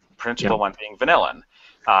 The principal one being vanillin.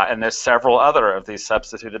 And there's several other of these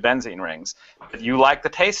substituted benzene rings that you like the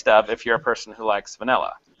taste of if you're a person who likes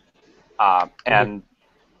vanilla.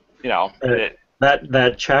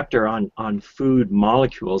 That chapter on food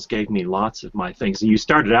molecules gave me lots of my things. And you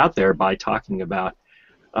started out there by talking about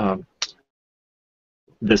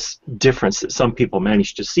this difference that some people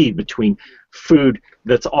manage to see between food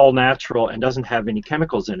that's all natural and doesn't have any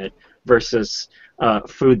chemicals in it versus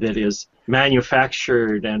food that is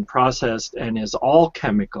manufactured and processed and is all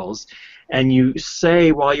chemicals. And you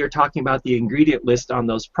say, while you're talking about the ingredient list on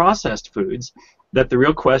those processed foods, that the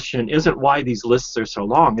real question isn't why these lists are so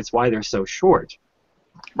long, it's why they're so short.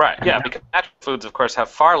 Right, yeah, because natural foods, of course, have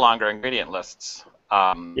far longer ingredient lists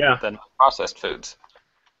than processed foods.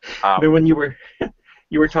 But when you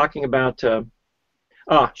were talking about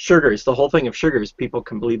sugars, the whole thing of sugars, people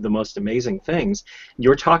can believe the most amazing things.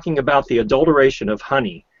 You're talking about the adulteration of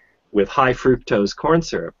honey with high-fructose corn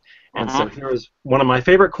syrup. And so here's one of my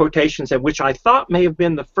favorite quotations, and which I thought may have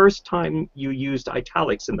been the first time you used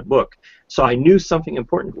italics in the book, so I knew something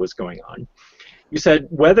important was going on. You said,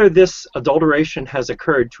 whether this adulteration has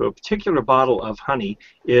occurred to a particular bottle of honey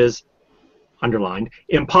is, underlined,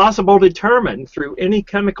 impossible to determine through any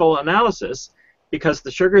chemical analysis because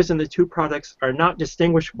the sugars in the two products are not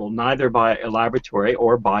distinguishable neither by a laboratory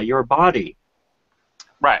or by your body.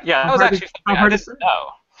 Right, yeah, that was actually something I didn't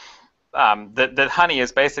know. That honey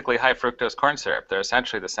is basically high-fructose corn syrup. They're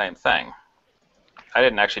essentially the same thing. I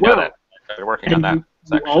didn't actually know that. I started working on that.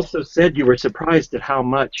 You also said you were surprised at how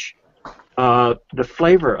much the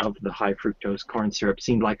flavor of the high-fructose corn syrup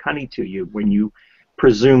seemed like honey to you when you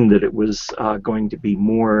presumed that it was going to be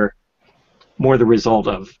more the result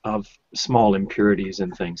of small impurities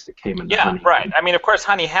and things that came in the honey. Yeah, right. I mean, of course,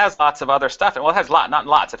 honey has lots of other stuff. Well, it has not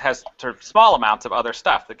lots. It has sort of small amounts of other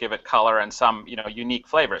stuff that give it color and some, unique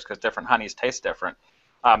flavors because different honeys taste different.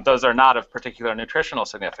 Those are not of particular nutritional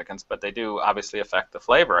significance, but they do obviously affect the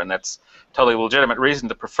flavor, and that's totally legitimate reason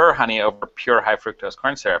to prefer honey over pure high-fructose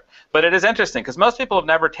corn syrup. But it is interesting because most people have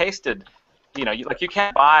never tasted, you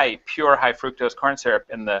can't buy pure high-fructose corn syrup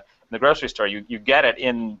in the grocery store. You get it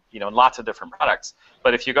in lots of different products.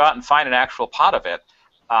 But if you go out and find an actual pot of it,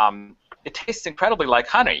 it tastes incredibly like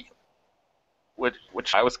honey,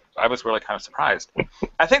 which I was really kind of surprised.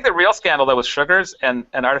 I think the real scandal though with sugars and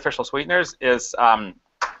artificial sweeteners is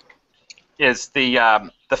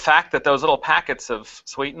the fact that those little packets of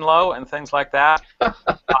Sweet and Low and things like that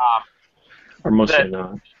are mostly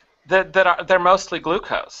not. They're mostly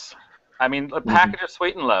glucose. I mean, a package of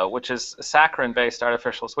Sweet and Low, which is a saccharin-based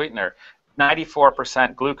artificial sweetener,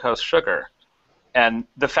 94% glucose sugar, and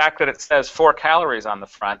the fact that it says 4 calories on the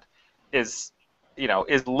front is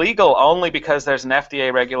legal only because there's an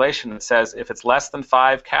FDA regulation that says if it's less than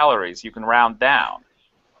 5 calories, you can round down,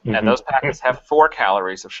 and those packets have 4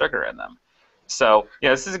 calories of sugar in them. So,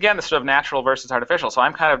 this is again the sort of natural versus artificial. So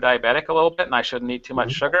I'm kind of diabetic a little bit, and I shouldn't eat too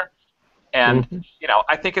much sugar. And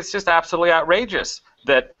I think it's just absolutely outrageous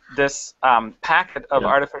that this packet of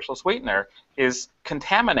artificial sweetener is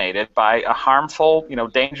contaminated by a harmful,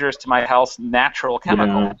 dangerous to my health natural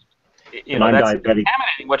chemical. That's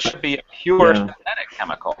contaminating what should be a pure synthetic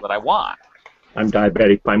chemical that I want. I'm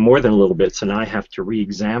diabetic by more than a little bit, so now I have to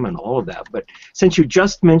re-examine all of that. But since you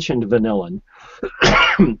just mentioned vanillin...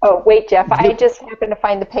 Oh, wait, Jeff, I just happened to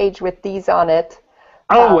find the page with these on it.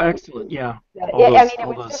 Oh, excellent. Yeah. Yeah, I mean, it All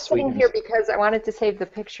was those just sitting here sweeteners. because I wanted to save the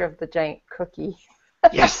picture of the giant cookie.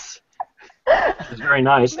 Yes. It's very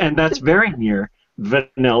nice. And that's very near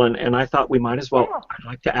vanillin. And I thought we might as well, Yeah. I'd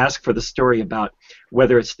like to ask for the story about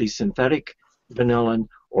whether it's the synthetic vanillin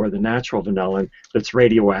or the natural vanillin that's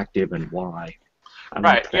radioactive and why.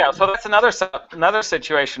 Right. Yeah. So that's another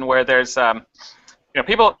situation where there's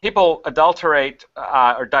people adulterate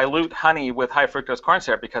or dilute honey with high fructose corn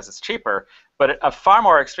syrup because it's cheaper. But a far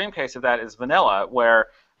more extreme case of that is vanilla, where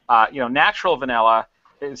natural vanilla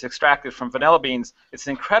is extracted from vanilla beans. It's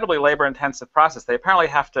an incredibly labor-intensive process. They apparently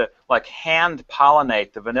have to hand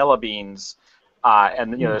pollinate the vanilla beans,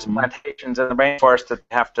 and there's plantations in the rainforest that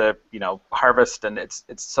have to harvest, and it's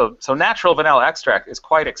so natural vanilla extract is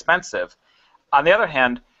quite expensive. On the other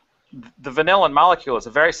hand, the vanillin molecule is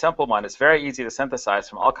a very simple one. It's very easy to synthesize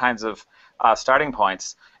from all kinds of starting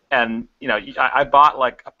points. And I bought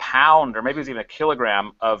like a pound, or maybe it was even a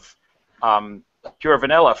kilogram of pure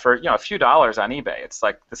vanilla for a few dollars on eBay. It's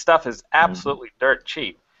like the stuff is absolutely dirt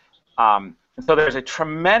cheap. And so there's a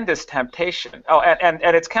tremendous temptation. Oh, and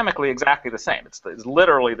it's chemically exactly the same. It's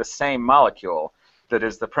literally the same molecule that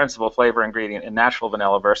is the principal flavor ingredient in natural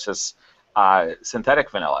vanilla versus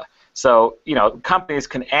synthetic vanilla. So, companies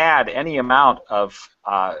can add any amount of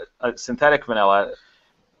synthetic vanilla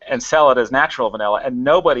and sell it as natural vanilla, and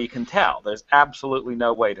nobody can tell. There's absolutely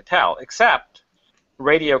no way to tell, except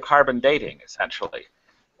radiocarbon dating, essentially.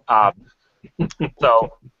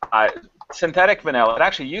 Synthetic vanilla, it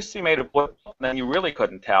actually used to be made of wood, and then you really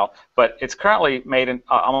couldn't tell, but it's currently made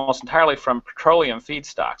almost entirely from petroleum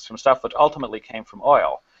feedstocks, from stuff which ultimately came from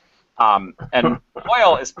oil. And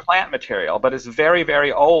oil is plant material, but it's very,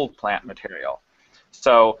 very old plant material.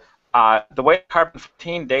 So the way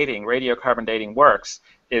carbon-14 dating, radiocarbon dating works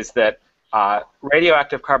is that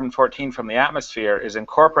radioactive carbon-14 from the atmosphere is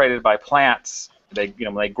incorporated by plants. They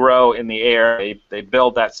grow in the air. They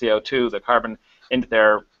build that CO2, the carbon, into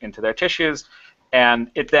their tissues, and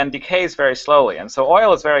it then decays very slowly. And so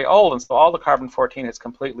oil is very old, and so all the carbon-14 has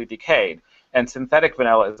completely decayed. And synthetic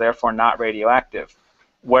vanilla is therefore not radioactive.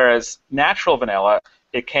 Whereas natural vanilla,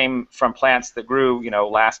 it came from plants that grew,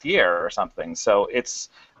 last year or something. So its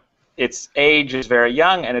age is very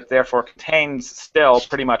young, and it therefore contains still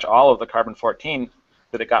pretty much all of the carbon-14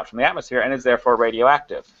 that it got from the atmosphere, and is therefore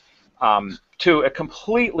radioactive to a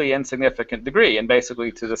completely insignificant degree, and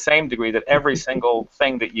basically to the same degree that every single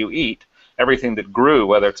thing that you eat, everything that grew,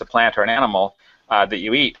 whether it's a plant or an animal that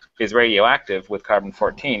you eat, is radioactive with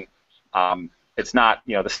carbon-14. It's not,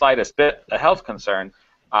 the slightest bit a health concern.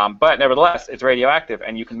 But nevertheless, it's radioactive,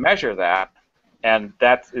 and you can measure that, and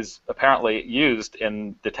that is apparently used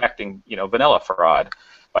in detecting, vanilla fraud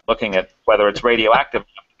by looking at whether it's radioactive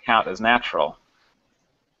enough to count as natural.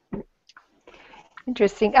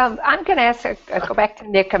 Interesting. I'm going to ask, go back to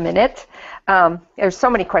Nick a minute. There's so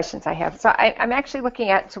many questions I have. So I'm actually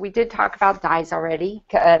looking at, so we did talk about dyes already,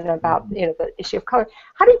 and about the issue of color.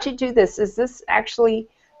 How did you do this? Is this actually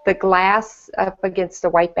the glass up against a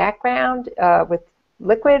white background with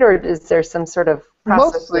liquid, or is there some sort of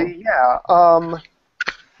process? Mostly, yeah.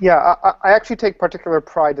 I actually take particular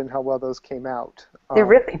pride in how well those came out. They're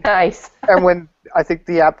really nice. And when I think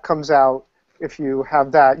the app comes out, if you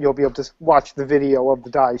have that, you'll be able to watch the video of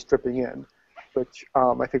the dyes dripping in, which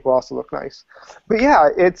I think will also look nice. But yeah,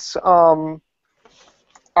 it's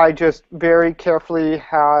I just very carefully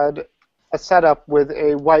had a setup with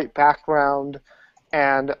a white background,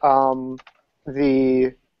 and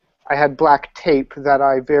I had black tape that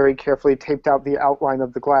I very carefully taped out the outline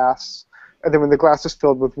of the glass. And then when the glass is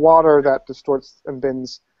filled with water, that distorts and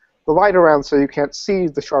bends the light around so you can't see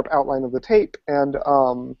the sharp outline of the tape. And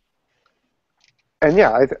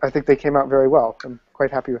yeah, I think they came out very well. I'm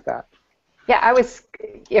quite happy with that. Yeah, I was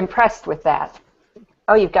impressed with that.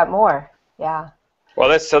 Oh, you've got more. Yeah. Well,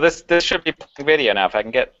 this should be playing video now. If I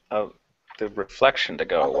can get the reflection to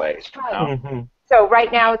go away. So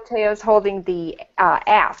right now, Theo's holding the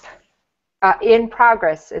app in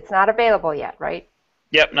progress. It's not available yet, right?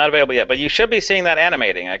 Yep, not available yet. But you should be seeing that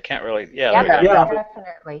animating. I can't really. Yeah,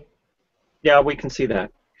 definitely. Yeah, we can see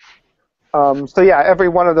that. So yeah, every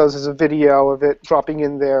one of those is a video of it dropping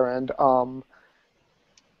in there, and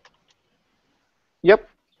yep,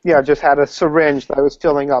 yeah, just had a syringe that I was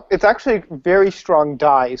filling up. It's actually very strong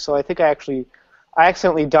dye, so I think I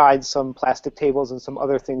accidentally dyed some plastic tables and some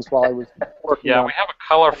other things while I was working. Yeah, we have a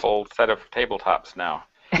colorful set of tabletops now.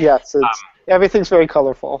 Yes, everything's very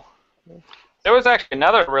colorful. There was actually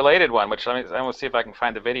another related one, which I'm going to see if I can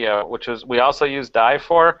find the video, which was we also used dye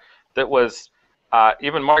for, that was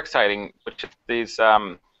even more exciting, which is these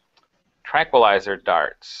tranquilizer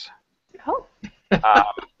darts. Oh.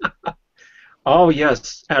 Oh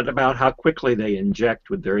yes, and about how quickly they inject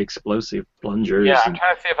with their explosive Yeah, plungers. I'm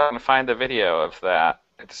trying to see if I can find the video of that.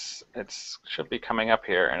 It's should be coming up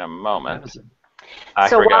here in a moment. So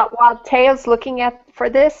Here we go. while Teo's looking for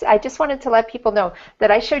this, I just wanted to let people know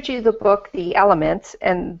that I showed you the book, The Elements,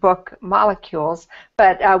 and book Molecules,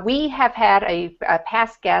 but we have had a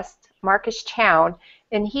past guest, Marcus Chown,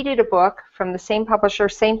 and he did a book from the same publisher,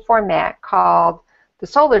 same format, called The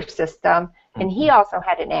Solar System, and he also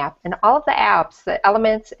had an app. And all of the apps, the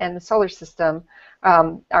Elements and the Solar System,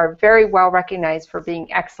 are very well recognized for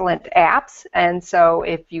being excellent apps. And so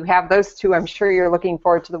if you have those two, I'm sure you're looking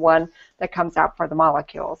forward to the one that comes out for the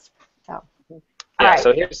molecules. So, Yeah, right.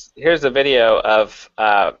 so here's a video of,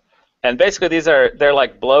 and basically they're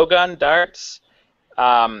like blowgun darts,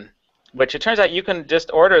 which it turns out you can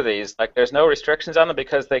just order these. Like there's no restrictions on them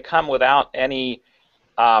because they come without any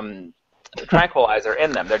tranquilizer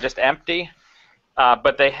in them. They're just empty,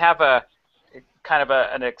 but they have a kind of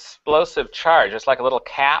an explosive charge. It's like a little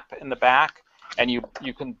cap in the back, and you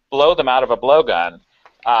can blow them out of a blowgun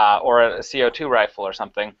or a CO2 rifle or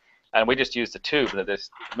something. And we just used a tube.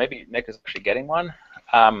 Maybe Nick is actually getting one.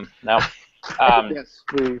 No. Yes,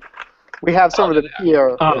 we have some of them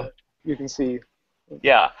here. Oh. You can see.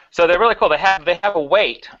 Yeah. So they're really cool. They have a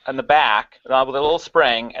weight on the back with a little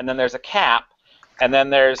spring, and then there's a cap, and then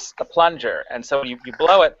there's a plunger. And so you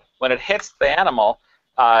blow it when it hits the animal.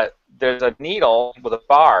 There's a needle with a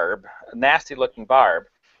barb, a nasty-looking barb.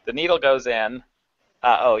 The needle goes in.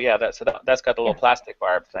 Oh yeah, that's got the little plastic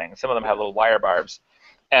barb thing. Some of them have little wire barbs.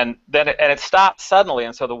 And then it stops suddenly,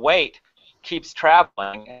 and so the weight keeps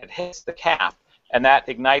traveling, and it hits the cap, and that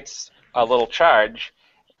ignites a little charge.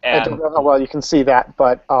 And I don't know how well you can see that,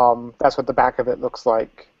 but that's what the back of it looks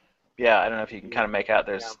like. yeah, I don't know if you can kind of make out.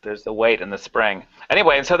 There's the weight and the spring.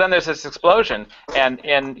 Anyway, and so then there's this explosion, and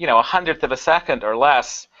in 1/100th of a second or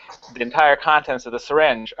less, the entire contents of the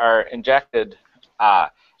syringe are injected,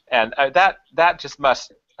 and that just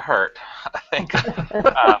must hurt. I think.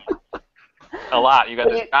 A lot. You got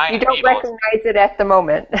this giant You don't needle. recognize it at the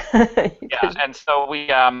moment. Yeah, and so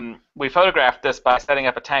we photographed this by setting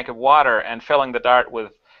up a tank of water and filling the dart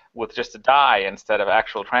with just a dye instead of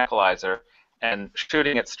actual tranquilizer, and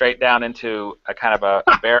shooting it straight down into a kind of a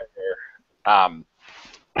barrier. And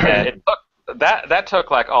that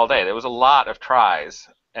took like all day. There was a lot of tries,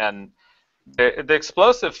 and the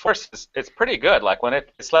explosive force it's pretty good. Like when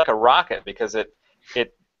it's like a rocket because it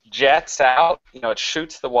jets out, it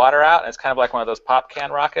shoots the water out, and it's kind of like one of those pop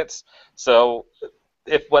can rockets. So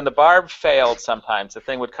when the barb failed sometimes, the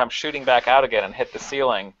thing would come shooting back out again and hit the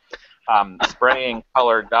ceiling, spraying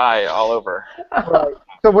colored dye all over. Right.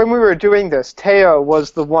 So when we were doing this, Theo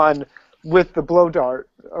was the one with the blow dart,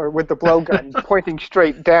 or with the blowgun, pointing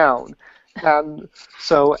straight down. And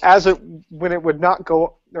so when it would not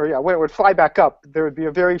go, when it would fly back up, there would be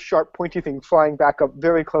a very sharp, pointy thing flying back up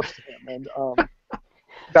very close to him. And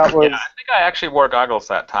that was. Yeah, I think I actually wore goggles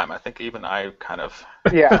that time. I think even I kind of.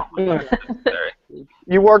 Yeah.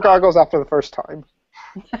 You wore goggles after the first time.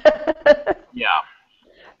 Yeah.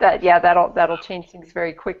 That'll change things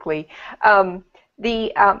very quickly. And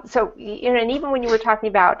even when you were talking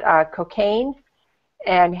about cocaine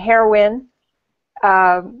and heroin,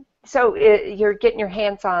 you're getting your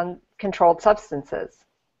hands on controlled substances.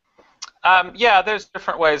 Yeah, there's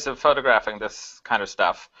different ways of photographing this kind of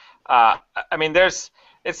stuff.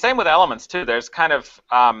 It's same with elements too. There's kind of,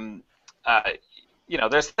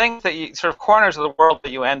 there's things that you sort of corners of the world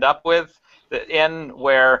that you end up with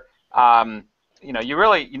where,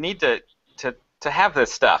 you need to have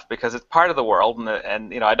this stuff because it's part of the world,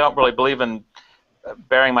 and I don't really believe in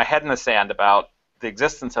burying my head in the sand about the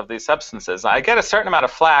existence of these substances. I get a certain amount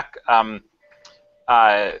of flack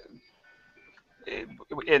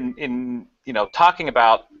in talking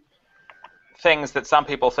about things that some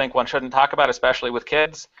people think one shouldn't talk about, especially with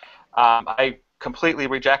kids. I completely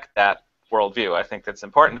reject that worldview. I think it's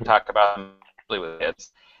important to talk about them with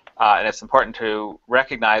kids, and it's important to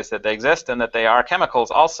recognize that they exist and that they are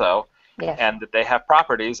chemicals also, yes, and that they have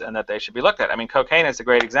properties and that they should be looked at. I mean, cocaine is a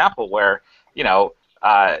great example where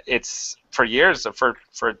it's for years,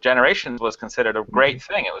 for generations, was considered a great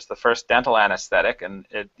thing. It was the first dental anesthetic, and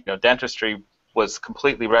dentistry was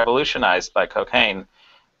completely revolutionized by cocaine.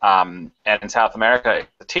 And in South America,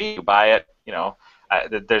 the tea, you buy it,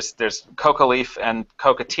 there's coca leaf and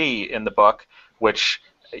coca tea in the book, which,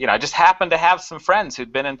 I just happened to have some friends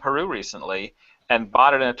who'd been in Peru recently and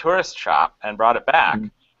bought it in a tourist shop and brought it back. Mm-hmm.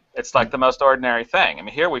 It's like the most ordinary thing. I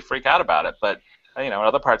mean, here we freak out about it, but, in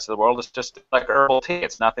other parts of the world, it's just like herbal tea.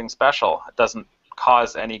 It's nothing special. It doesn't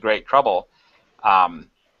cause any great trouble.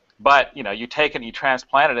 But, you take it and you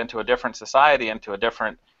transplant it into a different society, into a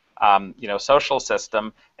different social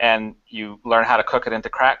system, and you learn how to cook it into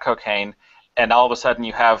crack cocaine, and all of a sudden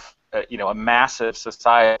you have a massive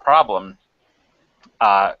societal problem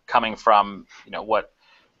coming from what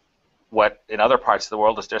in other parts of the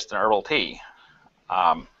world is just an herbal tea.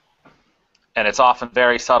 And it's often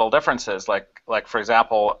very subtle differences. Like for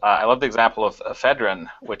example, I love the example of ephedrine,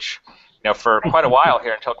 which for quite a while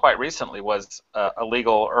here until quite recently was a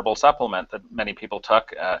legal herbal supplement that many people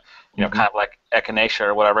took. Kind of like echinacea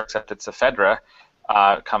or whatever, except it's ephedra.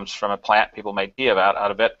 It comes from a plant. People made tea out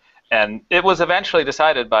of it, and it was eventually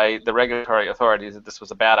decided by the regulatory authorities that this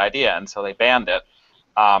was a bad idea, and so they banned it.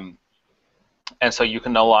 And so you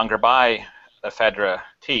can no longer buy ephedra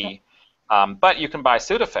tea, but you can buy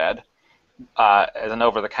Sudafed as an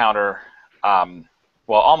over-the-counter,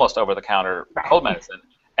 almost over-the-counter cold medicine,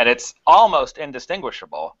 and it's almost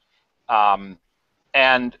indistinguishable. And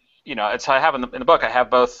so I have in the book, I have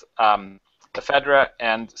both ephedra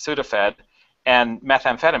and Sudafed and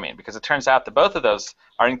methamphetamine, because it turns out that both of those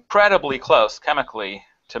are incredibly close chemically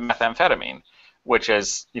to methamphetamine, which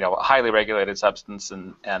is a highly regulated substance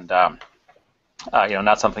and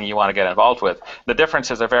not something you want to get involved with. The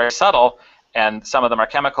differences are very subtle, and some of them are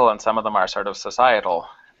chemical and some of them are sort of societal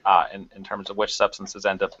in terms of which substances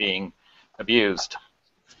end up being abused.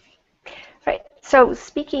 Right. So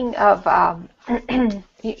speaking of,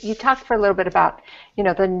 you talked for a little bit about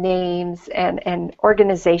the names and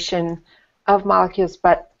organization of molecules,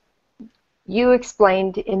 but you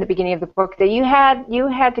explained in the beginning of the book that you had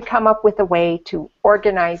to come up with a way to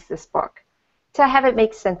organize this book to have it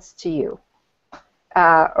make sense to you.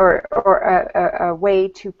 Or a way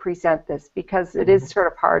to present this, because it is sort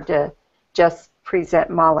of hard to just present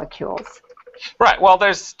molecules. Right. Well,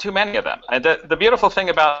 there's too many of them. And the beautiful thing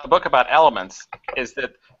about the book about elements is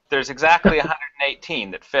that there's exactly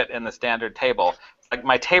 118 that fit in the standard table. Like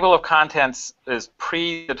my table of contents is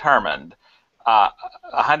predetermined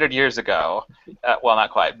 100 years ago. Well,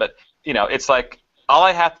 not quite, but it's like all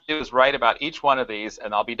I have to do is write about each one of these,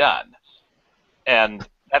 and I'll be done. And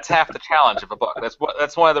that's half the challenge of a book.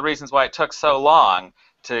 That's one of the reasons why it took so long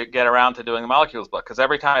to get around to doing the molecules book, because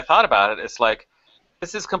every time I thought about it, it's like,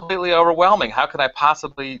 this is completely overwhelming. How could I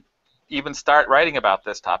possibly even start writing about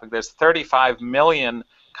this topic? There's 35 million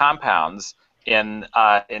compounds in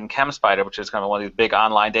ChemSpider, which is kind of one of these big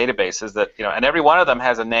online databases that and every one of them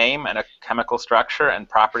has a name and a chemical structure and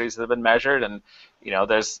properties that have been measured, and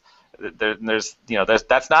there's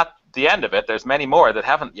that's not the end of it. There's many more that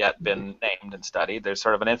haven't yet been named and studied. There's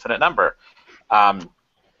sort of an infinite number,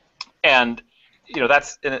 and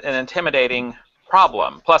that's an intimidating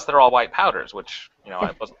problem. Plus, they're all white powders, which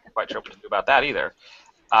I wasn't quite sure what to do about that either.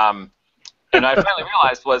 And I finally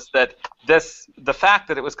realized was that the fact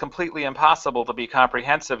that it was completely impossible to be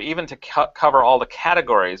comprehensive, even to cover all the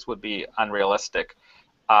categories, would be unrealistic.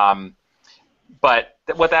 But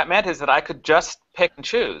what that meant is that I could just pick and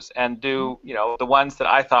choose and do, the ones that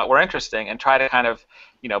I thought were interesting, and try to kind of,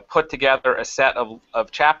 put together a set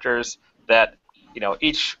of chapters that,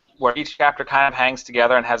 where each chapter kind of hangs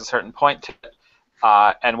together and has a certain point to it,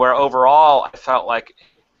 and where overall I felt like,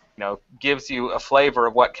 gives you a flavor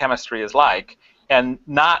of what chemistry is like, and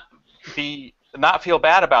not feel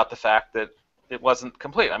bad about the fact that it wasn't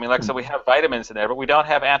complete. I mean, so we have vitamins in there, but we don't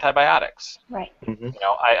have antibiotics. Right.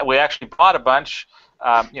 We actually bought a bunch.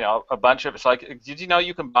 A bunch of. It's like, did you know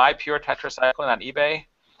you can buy pure tetracycline on eBay?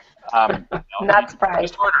 Not surprised.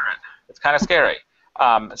 Just order it. It's kind of scary.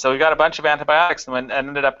 So we got a bunch of antibiotics and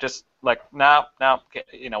ended up just like, no,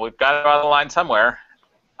 we've got it on the line somewhere.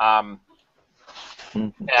 And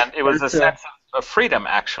it was a sense of freedom,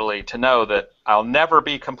 actually, to know that I'll never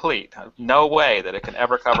be complete. No way that it can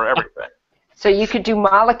ever cover everything. So you could do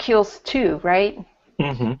molecules too, right?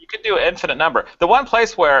 Mm-hmm. You could do an infinite number. The one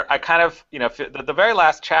place where I kind of, the very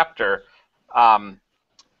last chapter, I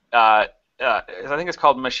think it's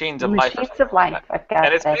called Machines of Life. Machines of Life. I've got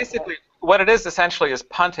and it's that. basically, what it is essentially is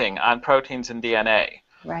punting on proteins and DNA.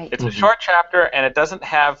 Right. It's a short chapter, and it doesn't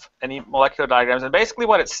have any molecular diagrams. And basically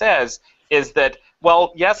what it says is that,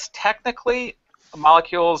 well, yes, technically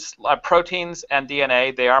molecules, proteins and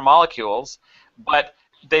DNA, they are molecules, but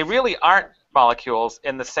they really aren't molecules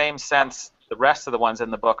in the same sense the rest of the ones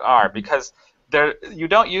in the book are, because you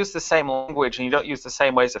don't use the same language and you don't use the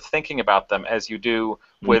same ways of thinking about them as you do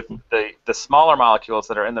with the smaller molecules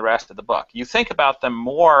that are in the rest of the book. You think about them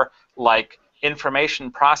more like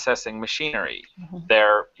information processing machinery.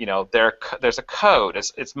 There's a code.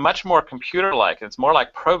 It's much more computer-like. It's more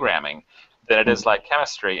like programming than it is like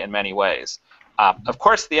chemistry in many ways. Of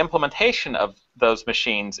course, the implementation of those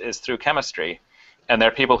machines is through chemistry, and there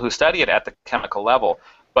are people who study it at the chemical level.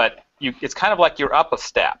 But it's kind of like you're up a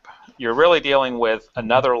step. You're really dealing with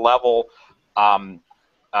another level, a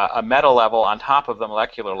meta level on top of the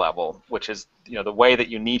molecular level, which is the way that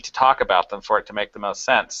you need to talk about them for it to make the most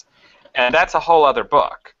sense. And that's a whole other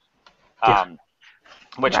book,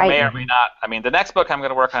 which may or may not. I mean, the next book I'm going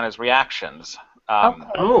to work on is reactions.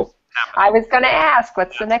 Okay. I was going to ask,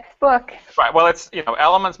 what's the next book? Right. Well, it's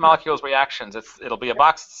elements, molecules, reactions. It'll be a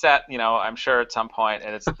boxed set, I'm sure at some point,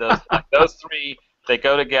 and it's those three. They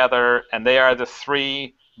go together, and they are the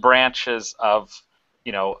three branches of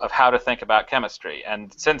how to think about chemistry.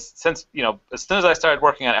 And since as soon as I started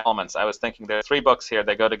working on elements, I was thinking there are 3 books here.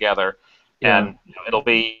 They go together, and it'll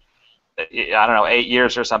be 8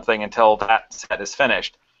 years or something until that set is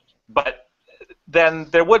finished. But then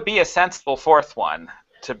there would be a sensible 4th one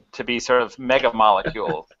to be sort of mega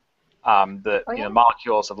molecules,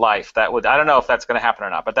 molecules of life. That would, I don't know if that's going to happen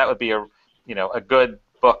or not, but that would be a good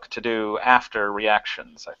book to do after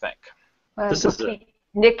reactions, I think. This is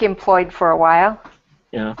Nick employed for a while.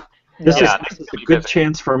 Yeah. This is a good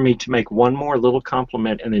chance for me to make one more little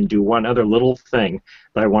compliment and then do one other little thing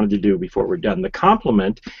that I wanted to do before we're done. The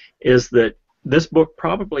compliment is that this book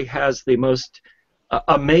probably has the most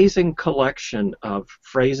amazing collection of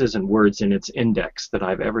phrases and words in its index that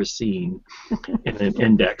I've ever seen in an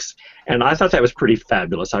index, and I thought that was pretty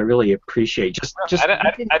fabulous. I really appreciate just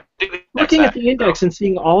looking at the index and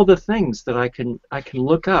seeing all the things that I can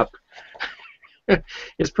look up.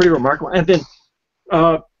 It's pretty remarkable. And then,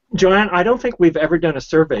 Joanne, I don't think we've ever done a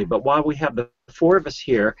survey, but while we have the 4 of us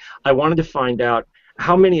here, I wanted to find out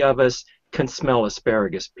how many of us can smell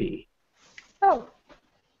asparagus pea. Oh,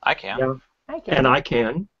 I can. Yeah. And I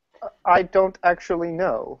can. I don't actually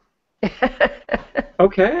know.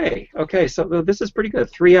 Okay, so this is pretty good.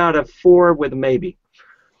 3 out of 4 with a maybe.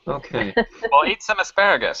 Okay. Well, eat some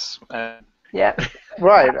asparagus. Yeah.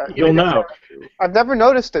 Right. You'll know. I've never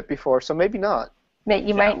noticed it before, so maybe not.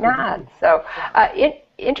 You might not. So,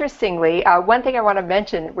 interestingly, one thing I want to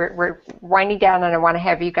mention, we're winding down, and I want to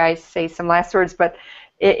have you guys say some last words, but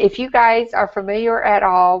if you guys are familiar at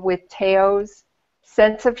all with Theo's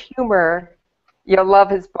sense of humor, you'll love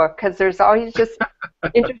his book, because there's always just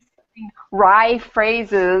interesting wry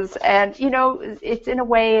phrases, and it's in a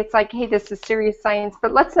way, it's like, hey, this is serious science,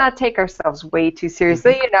 but let's not take ourselves way too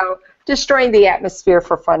seriously, destroying the atmosphere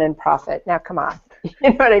for fun and profit. Now, come on. You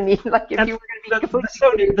know what I mean? Like, if you were going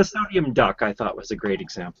to be the sodium duck, I thought, was a great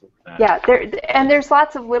example of that. Yeah, there's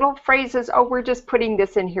lots of little phrases. Oh, we're just putting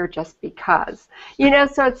this in here just because.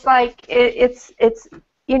 So it's like it's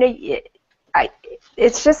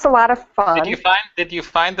just a lot of fun. Did you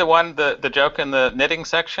find the joke in the knitting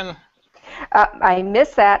section? I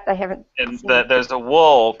missed that. I haven't. There's a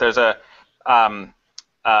wool. There's a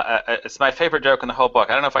it's my favorite joke in the whole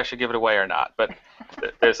book. I don't know if I should give it away or not, but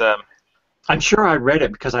there's a. I'm sure I read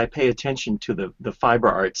it because I pay attention to the fiber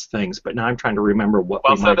arts things, but now I'm trying to remember what.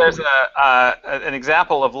 Well, so there's an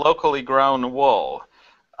example of locally grown wool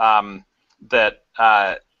that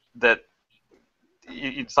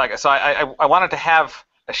it's like, so I wanted to have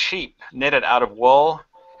a sheep knitted out of wool.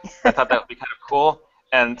 I thought that would be kind of cool,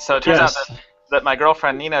 and so it turns out that my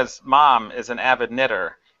girlfriend Nina's mom is an avid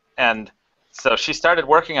knitter, and so she started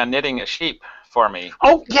working on knitting a sheep for me.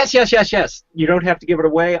 Oh, yes. You don't have to give it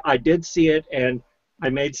away. I did see it, and I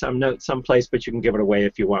made some notes someplace, but you can give it away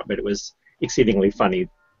if you want, but it was exceedingly funny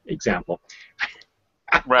example.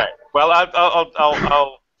 Right. Well,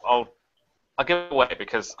 I'll give it away,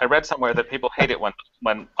 because I read somewhere that people hate it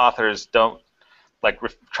when authors don't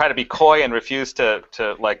try to be coy and refuse to say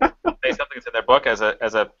something that's in their book as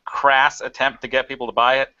a crass attempt to get people to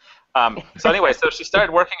buy it. So anyway, so she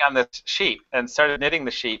started working on this sheep and started knitting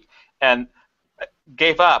the sheep, and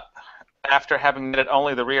gave up after having knitted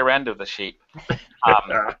only the rear end of the sheep.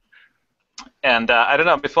 And I don't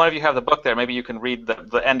know, if one of you have the book there, maybe you can read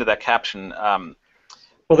the end of that caption.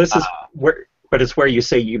 Well, this is but it's where you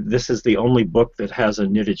say this is the only book that has a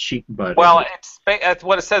knitted sheep butt. Well, it's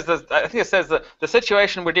what it says. I think it says the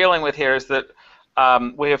situation we're dealing with here is that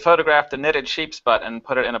we have photographed a knitted sheep's butt and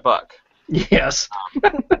put it in a book. Yes.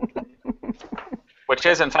 Which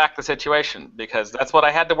is, in fact, the situation, because that's what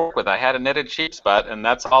I had to work with. I had a knitted sheep's butt, and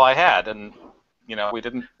that's all I had, and we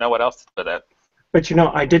didn't know what else to do with it. But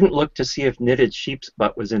I didn't look to see if knitted sheep's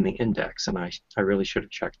butt was in the index, and I really should have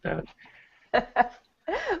checked that.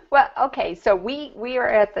 Well, okay, so we are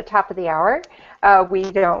at the top of the hour. We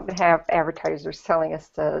don't have advertisers telling us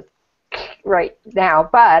to right now,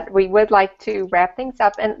 but we would like to wrap things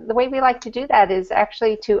up, and the way we like to do that is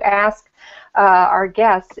actually to ask our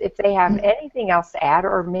guests if they have anything else to add,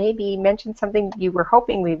 or maybe mention something you were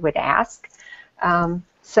hoping we would ask.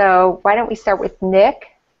 So why don't we start with Nick,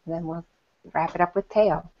 and then we'll wrap it up with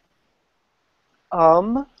Theo.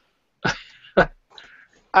 Um,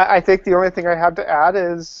 I think the only thing I have to add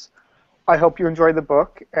is I hope you enjoy the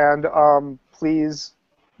book, and please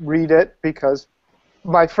read it, because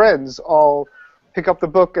my friends all pick up the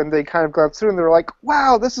book and they kind of glance through and they're like,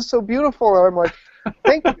 wow, this is so beautiful. And I'm like,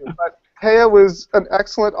 thank you. But Theo is an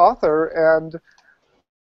excellent author and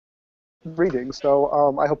reading,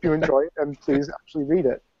 so I hope you enjoy it, and please actually read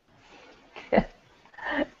it.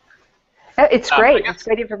 It's great. It's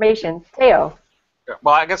great information. Theo.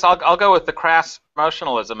 Well, I guess I'll go with the crass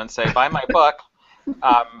promotionalism and say buy my book.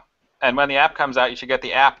 And when the app comes out, you should get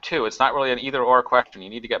the app too. It's not really an either-or question. You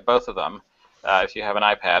need to get both of them if you have an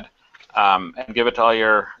iPad, and give it to all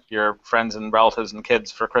your friends and relatives and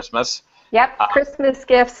kids for Christmas. Yep, Christmas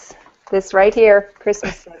gifts. This right here,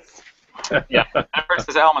 Christmas gifts. Yeah,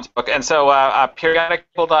 versus Elements book. And so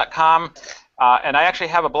periodictable.com, and I actually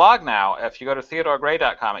have a blog now. If you go to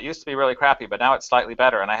theodorgray.com, it used to be really crappy, but now it's slightly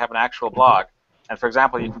better, and I have an actual blog. And for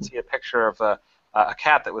example, you can see a picture of a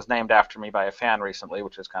cat that was named after me by a fan recently,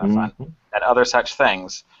 which is kind of fun, and other such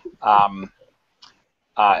things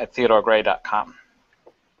at theodorgray.com.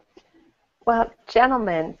 Well,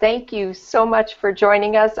 gentlemen, thank you so much for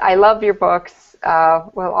joining us. I love your books.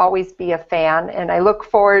 Will always be a fan, and I look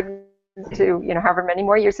forward to, however many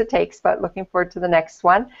more years it takes, but looking forward to the next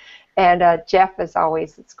one. And Jeff, as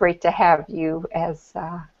always, it's great to have you as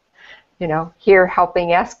here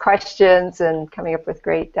helping ask questions and coming up with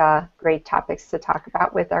great topics to talk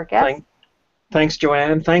about with our guests. Thanks,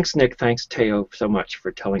 Joanne. Thanks, Nick. Thanks, Theo, so much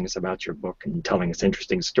for telling us about your book and telling us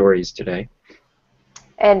interesting stories today.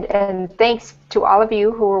 And thanks to all of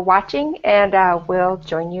you who are watching, and we'll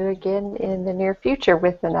join you again in the near future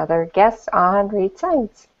with another guest on Read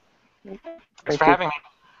Science. Thanks for having me.